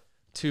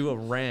to a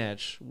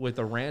ranch with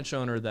a ranch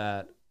owner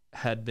that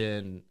had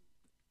been,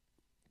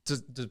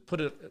 to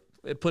put it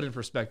in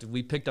perspective,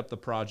 we picked up the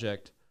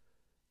project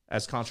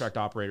as contract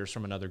operators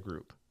from another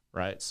group,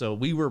 right? So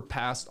we were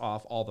passed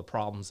off all the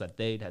problems that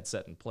they'd had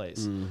set in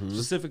place,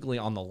 specifically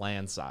on the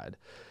land side.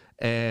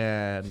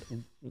 And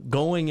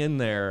going in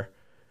there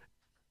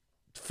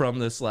from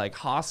this like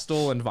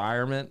hostile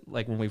environment,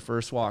 like when we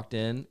first walked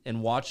in,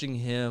 and watching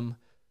him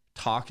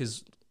talk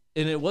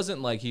and it wasn't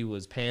like he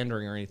was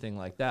pandering or anything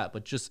like that,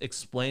 but just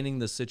explaining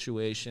the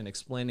situation,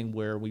 explaining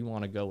where we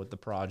want to go with the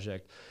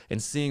project,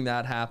 and seeing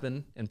that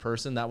happen in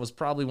person, that was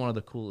probably one of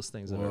the coolest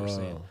things I've ever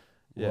seen.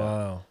 Yeah.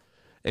 Wow.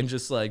 And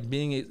just like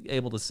being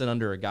able to sit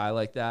under a guy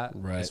like that,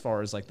 Right. as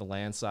far as like the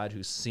land side,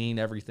 who's seen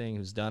everything,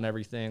 who's done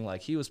everything,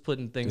 like he was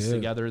putting things Dude.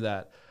 together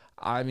that,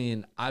 I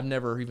mean, I've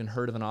never even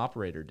heard of an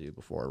operator do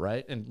before,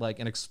 right? And like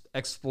an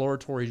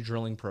exploratory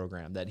drilling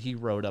program that he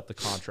wrote up the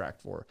contract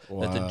for,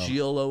 that the Wow.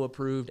 GLO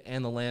approved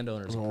and the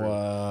landowners approved.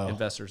 Wow.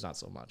 Investors not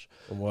so much.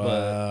 Wow.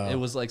 But it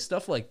was like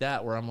stuff like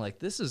that where I'm like,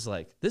 this is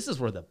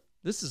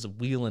a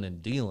wheeling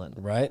and dealing,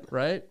 Right?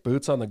 right?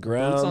 Boots on the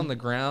ground. Boots on the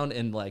ground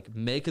and like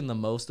making the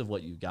most of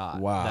what you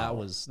got. Wow.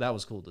 That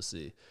was cool to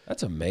see.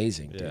 That's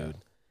amazing, Yeah. dude.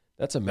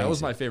 That's amazing. That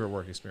was my favorite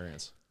work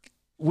experience.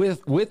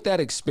 With that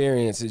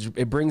experience,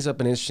 it brings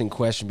up an interesting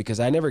question because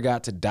I never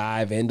got to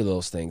dive into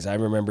those things. I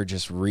remember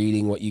just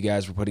reading what you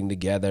guys were putting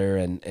together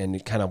and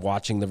kind of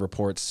watching the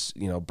reports,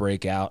 you know,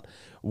 break out.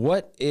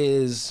 What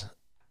is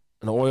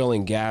an oil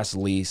and gas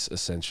lease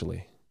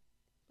essentially?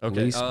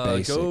 Okay, Lease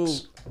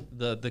basics.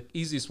 The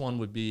easiest one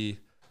would be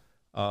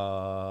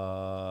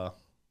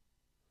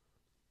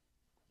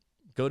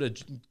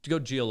go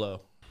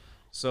GLO.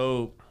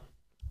 So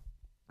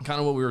kind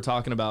of what we were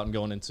talking about and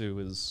going into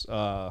is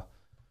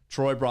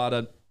Troy brought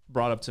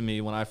up to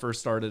me when I first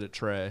started at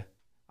Trey.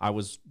 I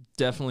was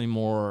definitely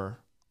more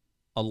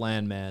a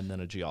landman than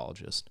a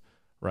geologist,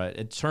 right?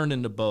 It turned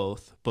into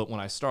both, but when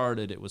I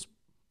started, it was,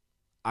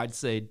 I'd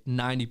say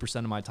 90%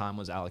 of my time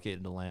was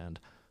allocated to land,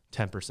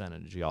 10%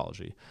 into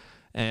geology.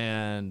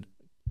 And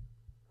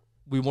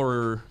we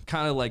were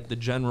kind of like the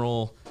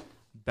general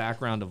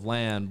background of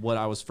land, what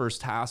I was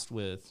first tasked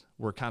with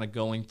were kind of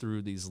going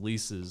through these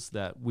leases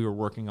that we were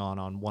working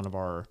on one of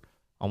our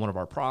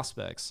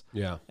prospects.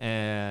 Yeah.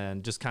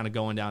 And just kind of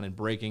going down and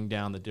breaking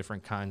down the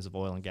different kinds of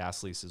oil and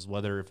gas leases,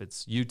 whether if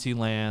it's UT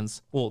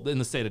lands, well, in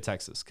the state of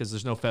Texas, because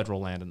there's no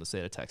federal land in the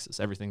state of Texas.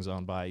 Everything's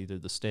owned by either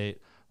the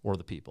state or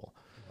the people.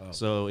 Wow.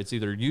 So it's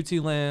either UT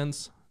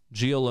lands,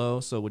 GLO,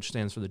 so which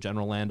stands for the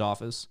General Land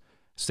Office,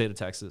 state of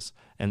Texas,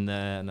 and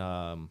then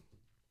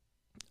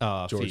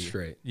George fee.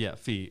 Strait. Yeah,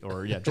 fee,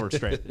 or yeah, George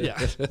Strait.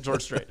 Yeah,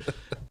 George Strait.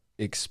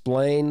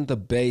 Explain the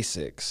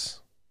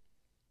basics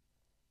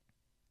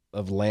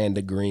of land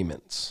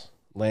agreements,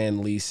 land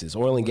leases,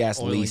 oil and gas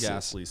leases. Oil and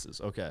gas leases.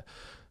 Okay.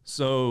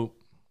 So,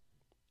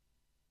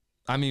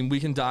 I mean, we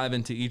can dive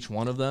into each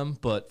one of them,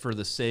 but for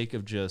the sake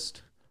of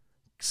just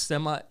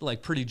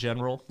pretty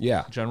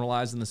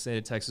generalized in the state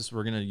of Texas,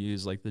 we're going to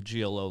use like the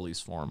GLO lease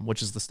form,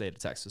 which is the state of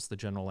Texas, the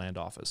General Land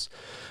Office.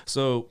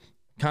 So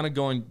kind of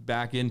going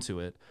back into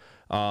it,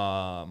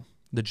 the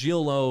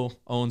GLO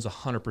owns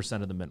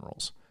 100% of the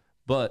minerals,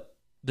 but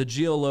the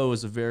GLO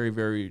is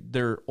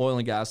their oil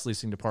and gas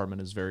leasing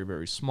department is very,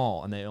 very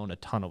small, and they own a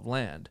ton of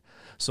land.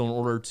 So in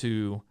order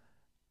to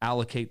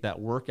allocate that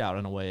work out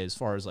in a way, as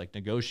far as like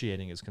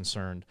negotiating is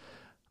concerned,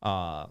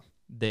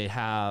 they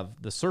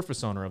have the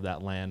surface owner of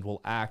that land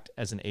will act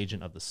as an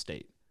agent of the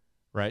state,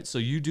 right? So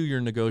you do your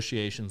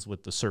negotiations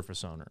with the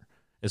surface owner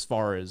as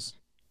far as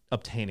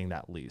obtaining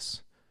that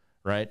lease,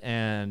 right?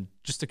 And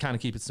just to kind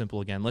of keep it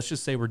simple again, let's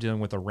just say we're dealing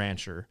with a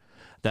rancher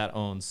that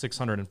owns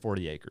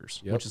 640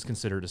 acres, which is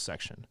considered a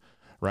section,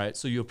 right?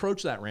 So you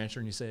approach that rancher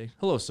and you say,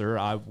 hello, sir,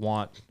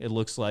 it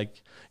looks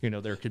like,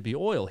 there could be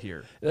oil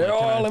here. There's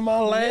oil in my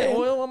land.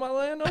 Oil in my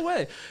land? No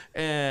way.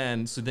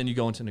 And so then you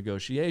go into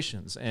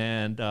negotiations,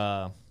 and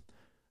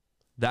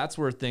that's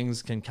where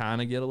things can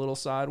kind of get a little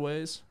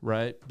sideways,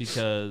 right?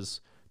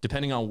 Because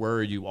depending on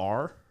where you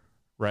are,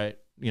 right,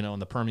 in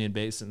the Permian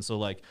Basin. So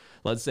like,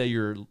 let's say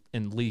you're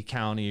in Lee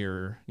County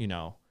or,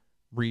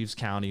 Reeves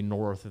County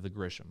north of the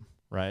Grisham,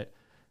 right?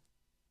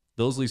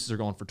 Those leases are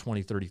going for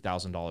 $20,000,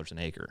 $30,000 an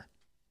acre.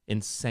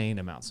 Insane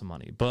amounts of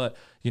money. But,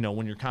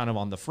 when you're kind of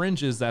on the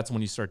fringes, that's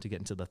when you start to get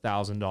into the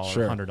 $1,000,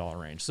 $100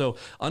 range. So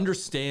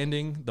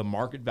understanding the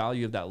market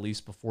value of that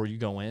lease before you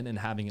go in and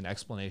having an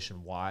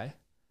explanation why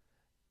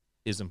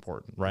is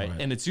important, right?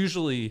 And it's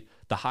usually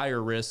the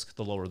higher risk,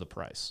 the lower the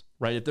price,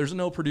 right? If there's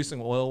no producing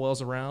oil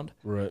wells around,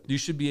 right, you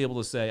should be able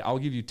to say, I'll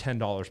give you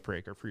 $10 per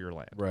acre for your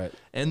land. Right.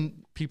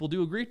 And people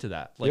do agree to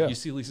that. Like you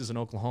see leases in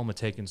Oklahoma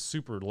taken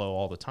super low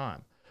all the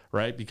time,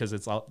 right? Because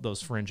it's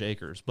those fringe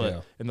acres.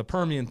 But in the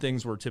Permian,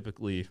 things were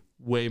typically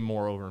way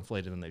more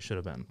overinflated than they should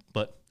have been.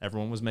 But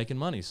everyone was making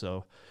money,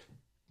 so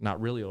not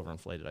really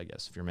overinflated, I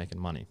guess, if you're making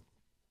money.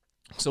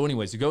 So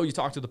anyways, you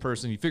talk to the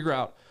person, you figure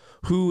out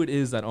who it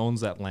is that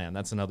owns that land.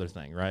 That's another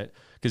thing, right?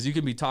 Because you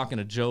can be talking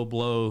to Joe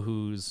Blow,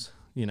 who's,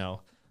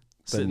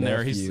 sitting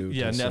there, he's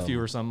nephew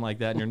or something like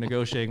that, and you're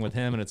negotiating with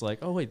him, and it's like,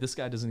 oh wait, this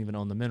guy doesn't even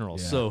own the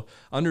minerals. So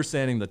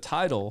understanding the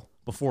title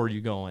before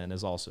you go in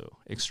is also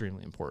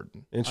extremely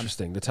important.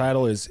 Interesting. The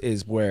title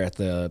is where at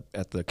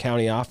the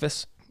county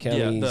office?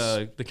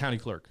 The county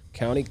clerk.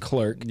 County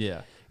clerk.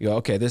 Yeah. You go,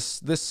 okay,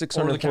 this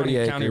 640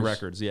 acres. County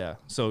records, yeah.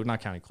 So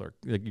not county clerk,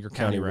 your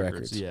county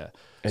records, yeah.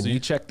 And so you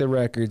check the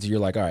records. You're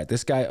like, all right,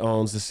 this guy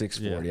owns the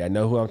 640. Yeah. I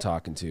know who I'm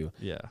talking to.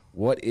 Yeah.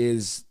 What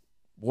is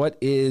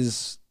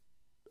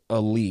a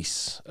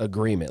lease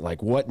agreement?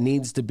 Like, what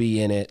needs to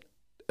be in it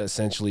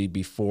essentially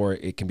before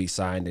it can be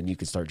signed and you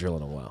can start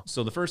drilling a well?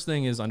 So the first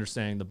thing is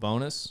understanding the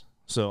bonus.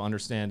 So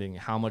understanding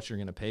how much you're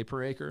going to pay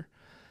per acre.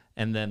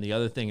 And then the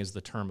other thing is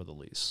the term of the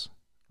lease,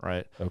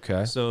 right?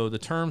 Okay. So the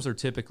terms are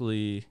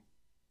typically,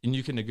 and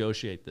you can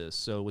negotiate this.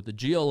 So with the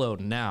GLO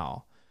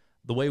now,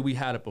 the way we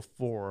had it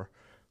before,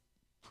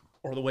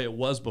 or the way it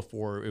was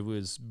before, it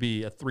was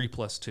be a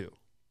 3+2.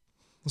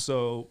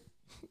 So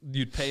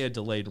you'd pay a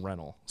delayed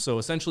rental. So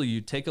essentially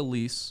you'd take a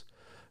lease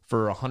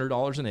for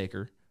 $100 an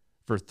acre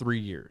for 3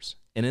 years.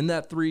 And in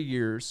that 3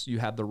 years, you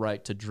have the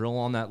right to drill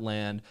on that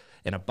land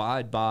and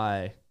abide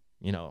by,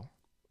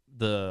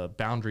 the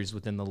boundaries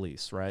within the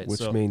lease, right?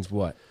 Which means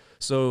what?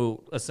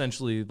 So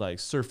essentially like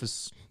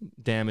surface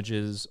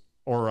damages,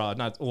 or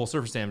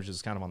surface damage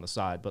is kind of on the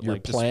side, but your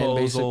like plan,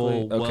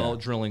 disposal, basically?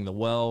 drilling the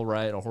well,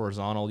 right? A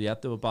horizontal, you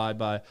have to abide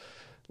by.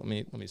 Let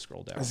me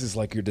scroll down. This is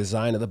like your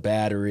design of the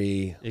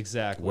battery.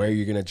 Exactly. Where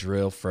you're going to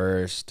drill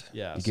first.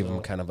 Yeah. You give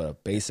them kind of a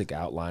basic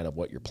outline of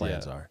what your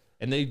plans are.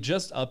 And they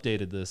just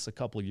updated this a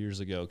couple of years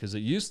ago, because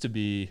there used to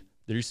be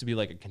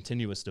like a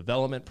continuous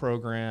development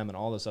program and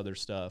all this other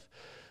stuff.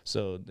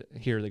 So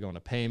here they go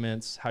into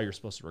payments, how you're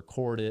supposed to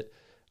record it.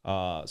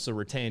 So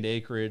retained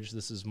acreage,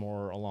 this is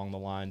more along the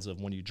lines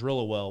of when you drill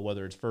a well,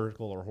 whether it's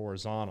vertical or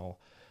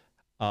horizontal,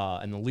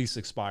 and the lease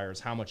expires,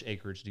 how much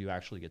acreage do you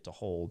actually get to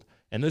hold?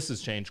 And this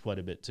has changed quite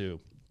a bit too.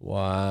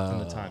 Wow. In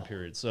the time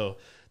period. So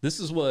this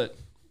is what,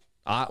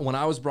 when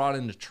I was brought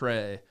into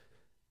Trey,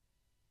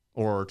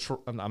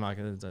 I'm not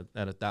going to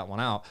edit that one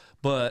out,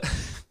 but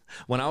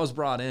when I was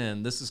brought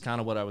in, this is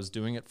kind of what I was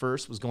doing at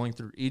first, was going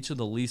through each of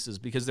the leases,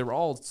 because they were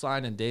all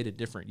signed and dated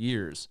different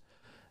years.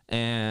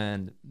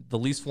 and the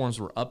lease forms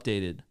were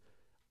updated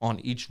on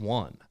each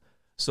one.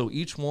 So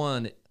each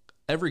one,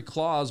 every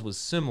clause was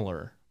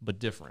similar but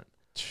different,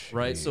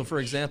 right? So for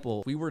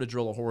example, if we were to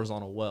drill a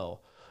horizontal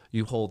well,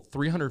 you hold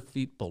 300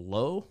 feet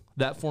below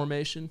that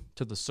formation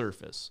to the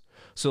surface.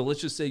 So let's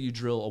just say you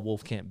drill a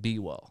Wolfcamp B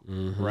well,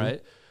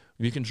 right?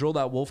 You can drill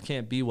that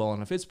Wolfcamp B well,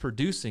 and if it's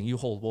producing, you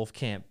hold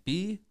Wolfcamp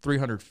B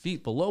 300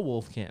 feet below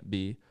Wolfcamp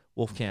B,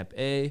 Wolfcamp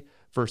A,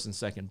 first and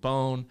second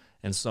bone,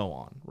 and so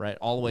on, right?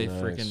 All the way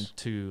freaking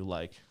to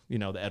like, you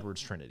know, the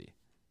Edwards Trinity,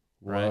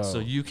 right? Whoa. So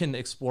you can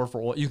explore for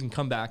oil. You can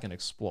come back and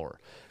explore.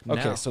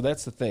 Okay, Now, so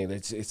that's the thing.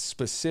 It's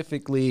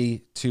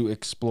specifically to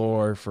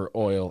explore for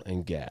oil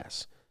and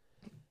gas.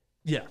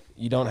 yeah.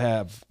 You don't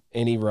have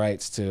any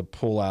rights to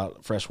pull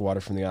out fresh water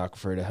from the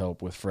aquifer to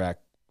help with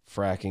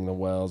fracking the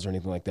wells or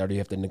anything like that, or do you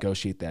have to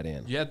negotiate that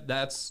in? Yeah,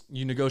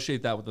 you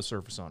negotiate that with the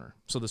surface owner.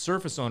 So the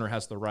surface owner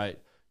has the right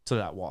to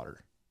that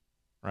water,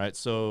 right?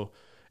 So,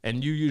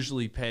 and you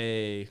usually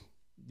pay,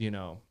 you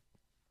know,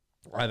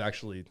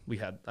 we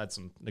had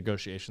some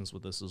negotiations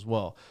with this as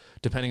well,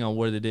 depending on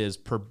what it is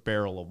per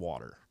barrel of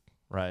water,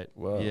 right?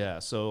 Whoa. Yeah,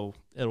 so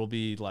it'll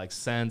be like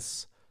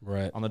cents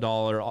Right. on the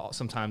dollar.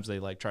 Sometimes they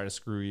like try to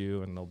screw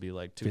you, and they'll be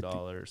like $2.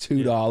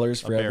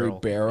 $2 for every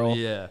barrel.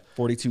 Yeah,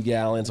 42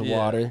 gallons of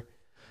water.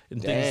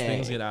 and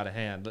things get out of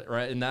hand,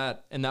 right? And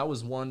that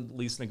was one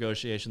lease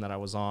negotiation that I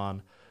was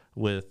on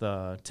with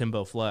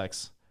Timbo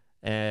Flex,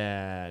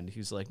 and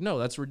he's like, "No,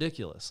 that's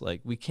ridiculous.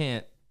 Like, we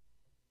can't.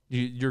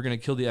 You're going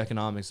to kill the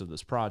economics of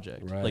this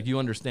project. Right. Like, you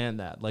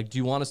understand that? Like, do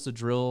you want us to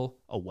drill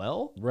a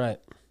well? Right.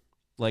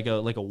 Like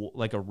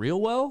a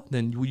real well?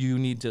 Then you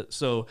need to.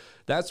 So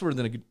that's where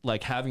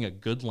like having a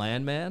good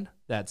landman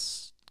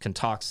that's can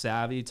talk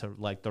savvy to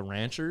like the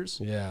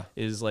ranchers. Yeah.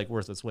 Is like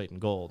worth its weight in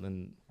gold.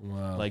 And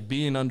Wow. like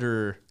being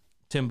under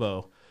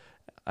Timbo,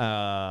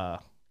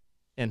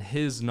 and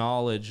his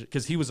knowledge,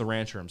 because he was a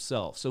rancher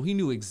himself, so he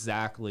knew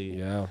exactly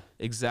how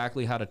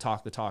to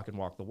talk the talk and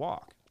walk the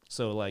walk.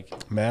 So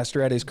like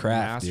master at his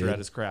craft. Master at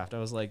his craft. I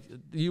was like,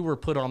 you were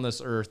put on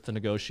this earth to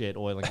negotiate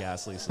oil and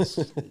gas leases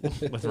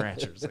with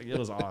ranchers. Like, it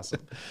was awesome.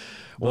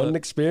 What an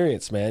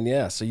experience, man.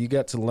 Yeah. So you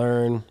got to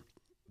learn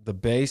the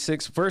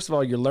basics. First of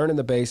all, you're learning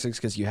the basics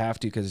because you have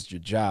to, because it's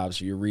your job.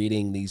 So you're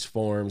reading these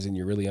forms and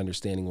you're really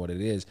understanding what it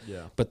is.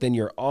 Yeah. But then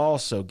you're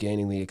also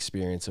gaining the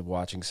experience of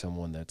watching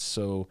someone that's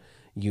so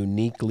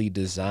uniquely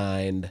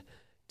designed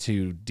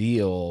to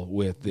deal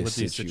with this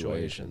these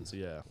situation. situations.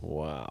 Yeah.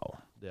 Wow.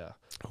 Yeah.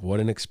 What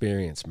an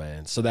experience,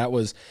 man. So that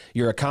was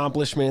your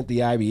accomplishment, the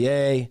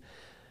IBA,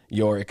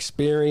 your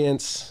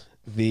experience,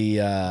 the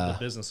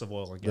business of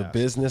oil and gas. The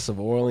business of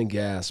oil and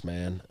gas,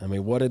 man. I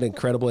mean, what an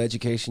incredible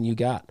education you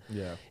got.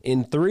 Yeah.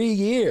 In 3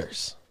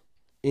 years,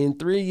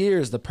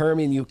 the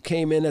Permian, you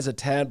came in as a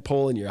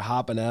tadpole and you're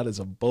hopping out as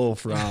a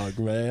bullfrog,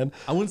 man.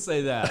 I wouldn't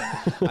say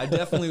that. I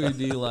definitely would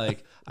be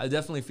like, I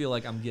definitely feel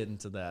like I'm getting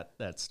to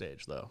that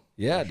stage though.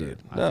 Yeah, sure. dude.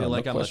 I feel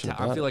like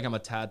I'm a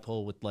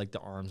tadpole with like the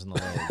arms and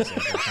the legs,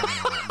 like, they're coming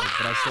out, like,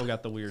 but I still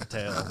got the weird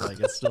tail. Like,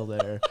 it's still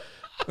there.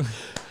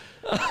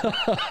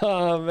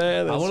 Oh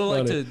man, I that's would have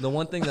liked funny. to. The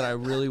one thing that I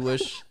really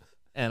wish,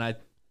 and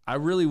I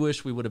really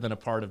wish we would have been a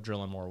part of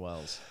drilling more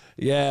wells.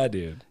 Yeah,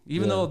 dude.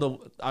 Even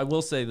though I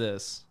will say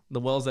this, the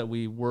wells that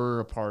we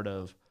were a part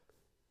of,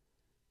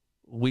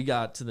 we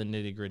got to the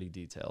nitty gritty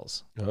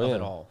details of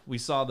it all. We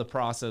saw the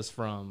process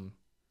from,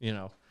 you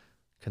know,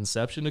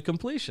 conception to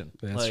completion.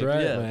 That's like,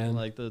 right, yeah, man.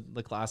 Like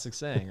the classic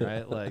saying,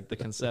 right? Like the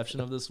conception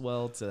of this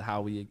well to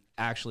how we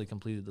actually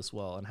completed this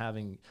well, and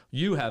having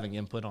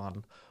input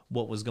on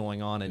what was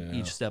going on in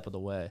each step of the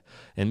way.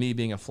 And me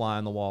being a fly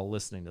on the wall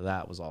listening to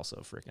that was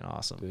also freaking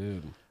awesome.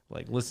 Dude.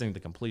 Like listening to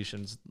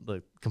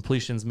the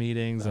completions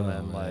meetings, and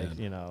then like,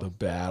 you know, the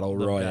battle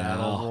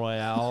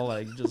royale,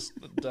 like just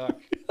the duck.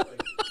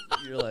 Like,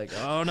 you're like,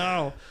 oh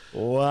no.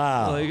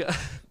 Wow. Like,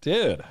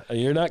 dude,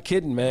 you're not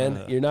kidding,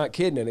 man. You're not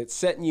kidding. And it's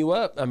setting you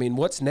up. I mean,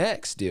 what's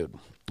next, dude?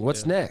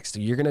 What's next?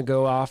 You're going to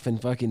go off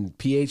and fucking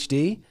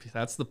PhD?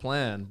 That's the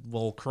plan.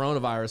 Well,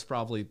 coronavirus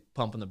probably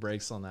pumping the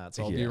brakes on that.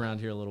 So I'll be around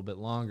here a little bit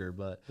longer.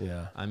 But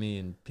yeah, I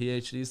mean,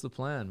 PhD's the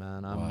plan,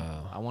 man.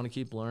 I want to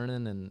keep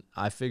learning. And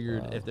I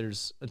figured if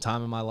there's a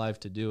time in my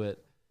life to do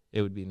it,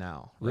 it would be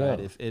now.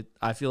 Right. Yeah.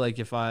 I feel like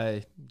if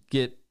I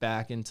get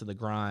back into the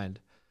grind,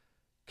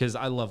 because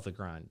I love the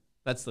grind.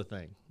 That's the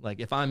thing. Like,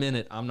 if I'm in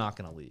it, I'm not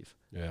going to leave.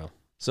 Yeah.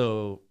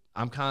 So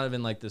I'm kind of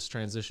in like this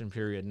transition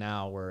period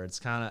now where it's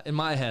kind of, in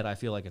my head, I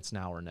feel like it's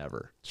now or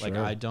never. Sure. Like,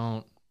 I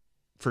don't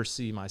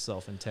foresee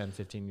myself in 10,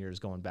 15 years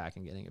going back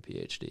and getting a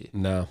PhD.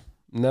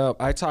 No,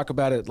 I talk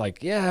about it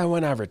like, yeah, why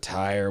not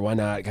retire? Why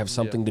not have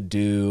something to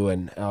do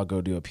and I'll go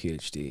do a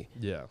PhD?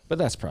 Yeah. But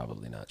that's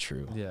probably not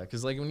true. Yeah,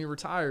 because like when you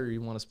retire,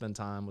 you want to spend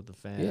time with the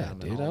family. Yeah,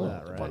 dude, I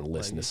don't want to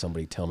listen to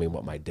somebody tell me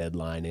what my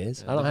deadline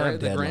is. I don't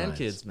have deadlines.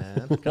 The grandkids,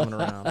 man, coming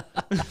around.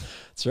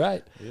 That's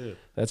right. Dude.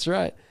 That's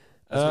right.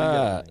 That's what you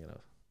gotta think of.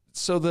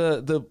 So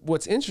the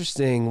what's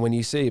interesting when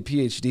you say a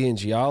PhD in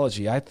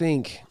geology, I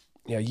think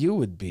you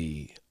would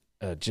be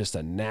just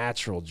a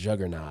natural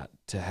juggernaut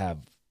to have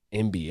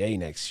MBA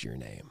next to your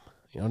name.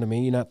 You know what I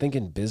mean? You're not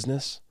thinking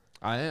business.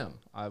 I am.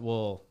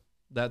 Well,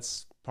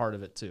 that's part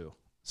of it too.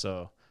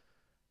 So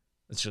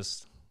it's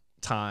just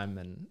time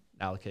and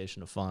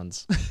allocation of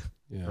funds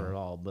for it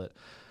all. But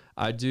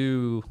I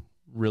do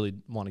really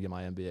want to get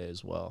my MBA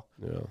as well.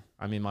 Yeah.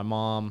 I mean, my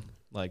mom,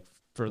 like,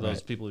 for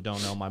those people who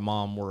don't know, my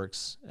mom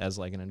works as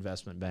like an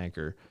investment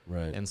banker.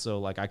 Right. And so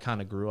like I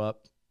kind of grew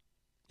up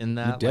in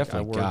that. You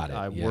definitely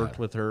I worked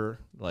with her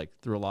like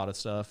through a lot of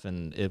stuff,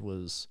 and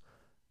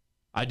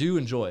I do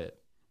enjoy it.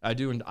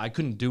 I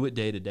couldn't do it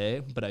day to day,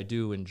 but I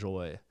do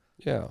enjoy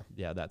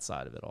that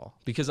side of it all.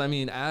 Because I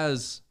mean,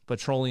 as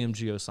petroleum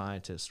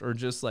geoscientists or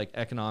just like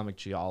economic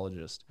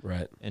geologists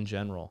in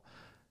general,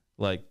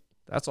 like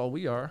that's all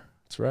we are.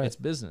 That's right. It's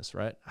business,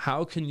 right?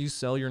 How can you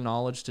sell your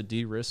knowledge to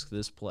de-risk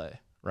this play?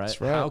 Right?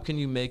 How can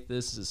you make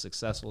this as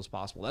successful as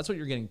possible? That's what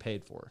you're getting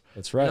paid for.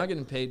 That's right. You're not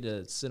getting paid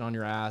to sit on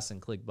your ass and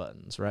click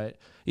buttons, right?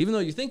 Even though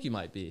you think you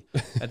might be.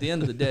 At the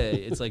end of the day,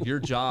 it's like your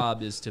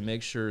job is to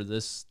make sure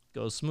this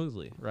goes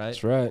smoothly, right?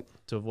 That's right.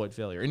 To avoid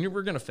failure. And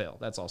we're going to fail.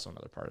 That's also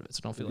another part of it.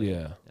 So don't feel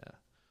like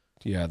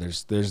Yeah,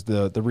 there's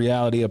the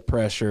reality of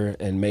pressure,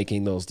 and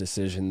making those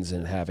decisions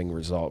and having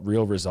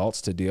real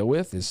results to deal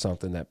with is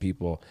something that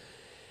people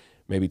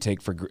maybe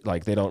take for,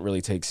 like, they don't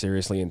really take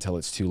seriously until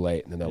it's too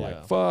late. And then they're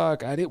like,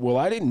 fuck, I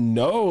didn't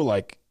know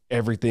like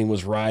everything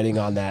was riding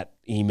on that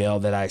email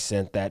that I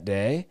sent that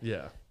day.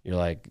 Yeah. You're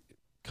like,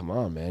 come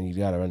on, man, you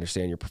got to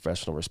understand your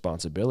professional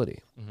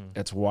responsibility.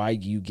 That's why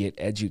you get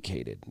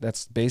educated.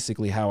 That's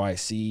basically how I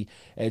see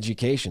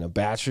education. A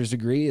bachelor's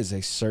degree is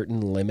a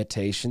certain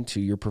limitation to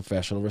your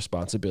professional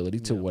responsibility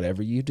to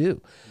whatever you do.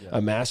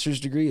 A master's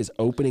degree is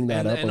opening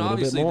that up a little bit more. And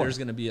obviously there's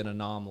going to be an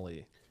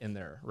anomaly in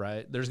there,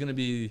 right? There's going to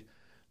be,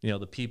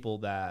 the people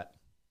that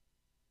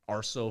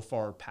are so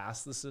far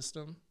past the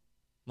system,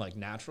 like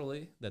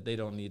naturally, that they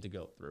don't need to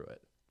go through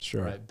it.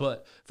 Sure. Right.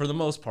 But for the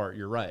most part,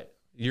 you're right.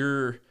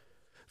 To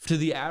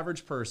the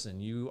average person,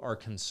 you are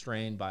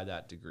constrained by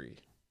that degree.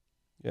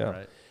 Yeah.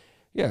 Right.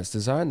 Yeah. It's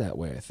designed that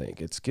way. I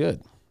think it's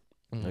good.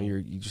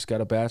 You just got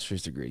a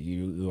bachelor's degree.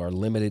 You are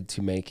limited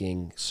to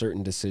making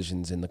certain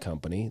decisions in the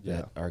company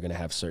that are going to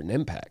have certain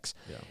impacts.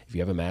 Yeah. If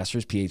you have a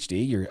master's,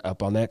 PhD, you're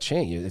up on that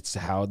chain. It's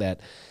how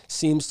that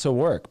seems to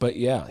work. But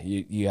yeah,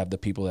 you have the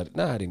people that,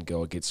 I didn't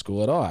go get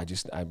school at all. I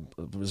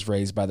was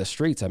raised by the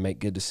streets. I make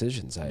good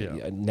decisions.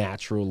 A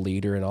natural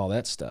leader and all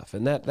that stuff.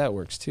 And that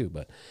works too.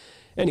 But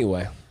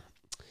anyway,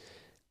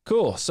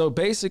 cool. So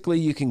basically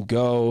you can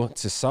go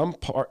to some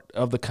part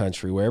of the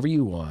country, wherever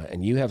you want,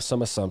 and you have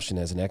some assumption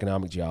as an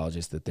economic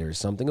geologist that there's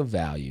something of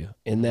value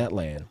in that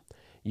land.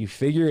 You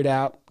figure it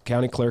out,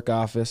 county clerk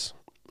office.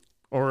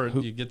 Or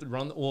you get to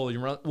run,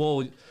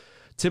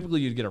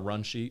 typically you'd get a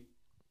run sheet.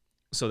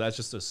 So that's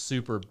just a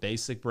super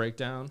basic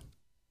breakdown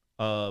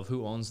of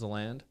who owns the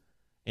land,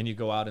 and you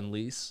go out and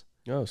lease.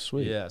 Oh,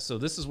 sweet. Yeah. So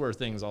this is where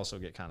things also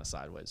get kind of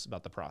sideways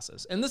about the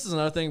process. And this is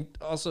another thing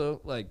also,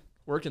 like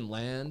working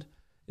land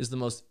is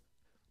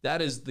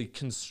that is the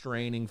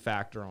constraining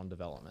factor on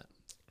development.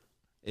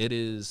 It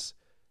is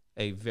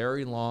a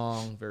very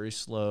long, very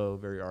slow,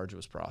 very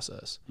arduous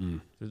process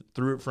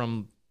through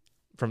from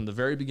the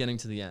very beginning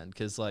to the end.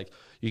 Cause like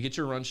you get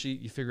your run sheet,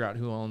 you figure out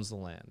who owns the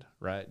land,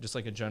 right? Just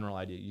like a general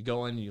idea. You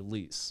go in, you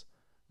lease,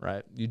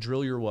 right? You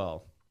drill your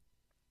well.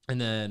 And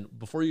then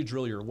before you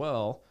drill your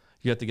well,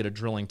 you have to get a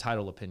drilling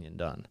title opinion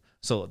done.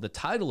 So the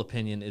title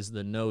opinion is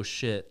the no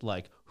shit,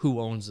 like who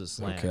owns this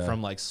land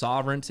from like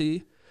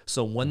sovereignty.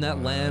 So when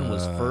that land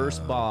was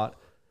first bought,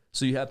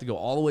 so you have to go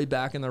all the way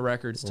back in the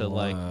records to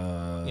like,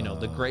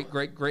 the great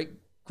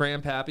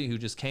grandpappy who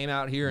just came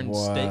out here and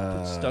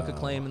stuck a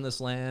claim in this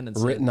land and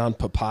written on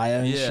papaya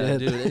and shit.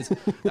 Dude,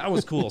 that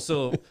was cool.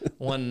 So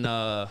when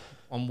on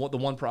the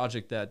one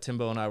project that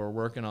Timbo and I were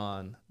working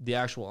on, the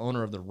actual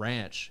owner of the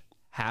ranch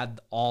had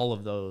all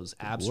of those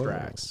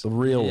abstracts. The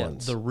real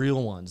ones. The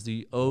real ones,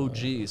 the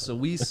OG. So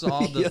we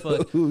saw the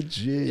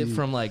OG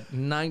from like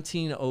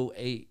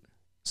 1908.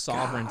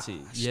 Sovereignty.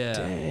 Gosh,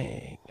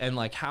 dang. And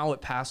like how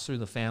it passed through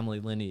the family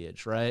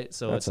lineage, right?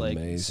 So That's it's like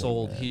amazing,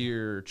 sold man.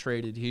 Here,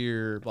 traded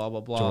here, blah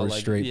blah blah. George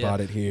like, Strait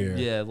bought it here.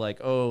 Yeah,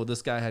 like, oh,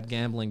 this guy had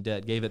gambling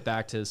debt, gave it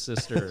back to his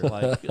sister.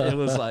 Like it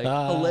was like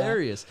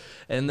hilarious.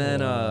 And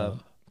then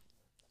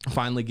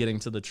finally getting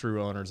to the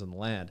true owners of the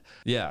land.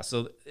 Yeah,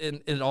 so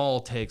it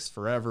all takes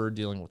forever,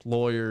 dealing with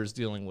lawyers,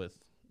 dealing with,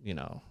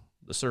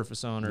 the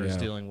surface owners,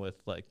 dealing with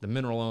like the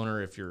mineral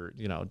owner if you're,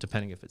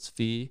 depending if it's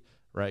fee.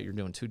 Right, you're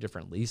doing two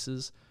different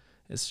leases.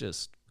 It's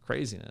just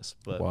craziness,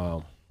 but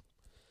wow.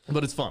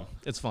 But it's fun.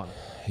 It's fun.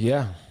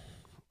 Yeah.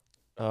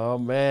 Oh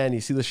man,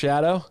 you see the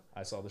shadow?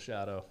 I saw the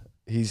shadow.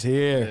 He's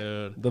here,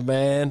 dude. The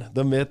man,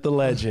 the myth, the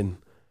legend,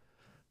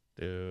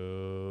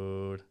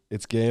 dude.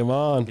 It's game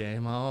on.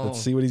 Game on. Let's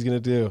see what he's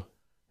gonna do.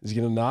 Is he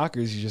gonna knock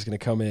or is he just gonna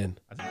come in?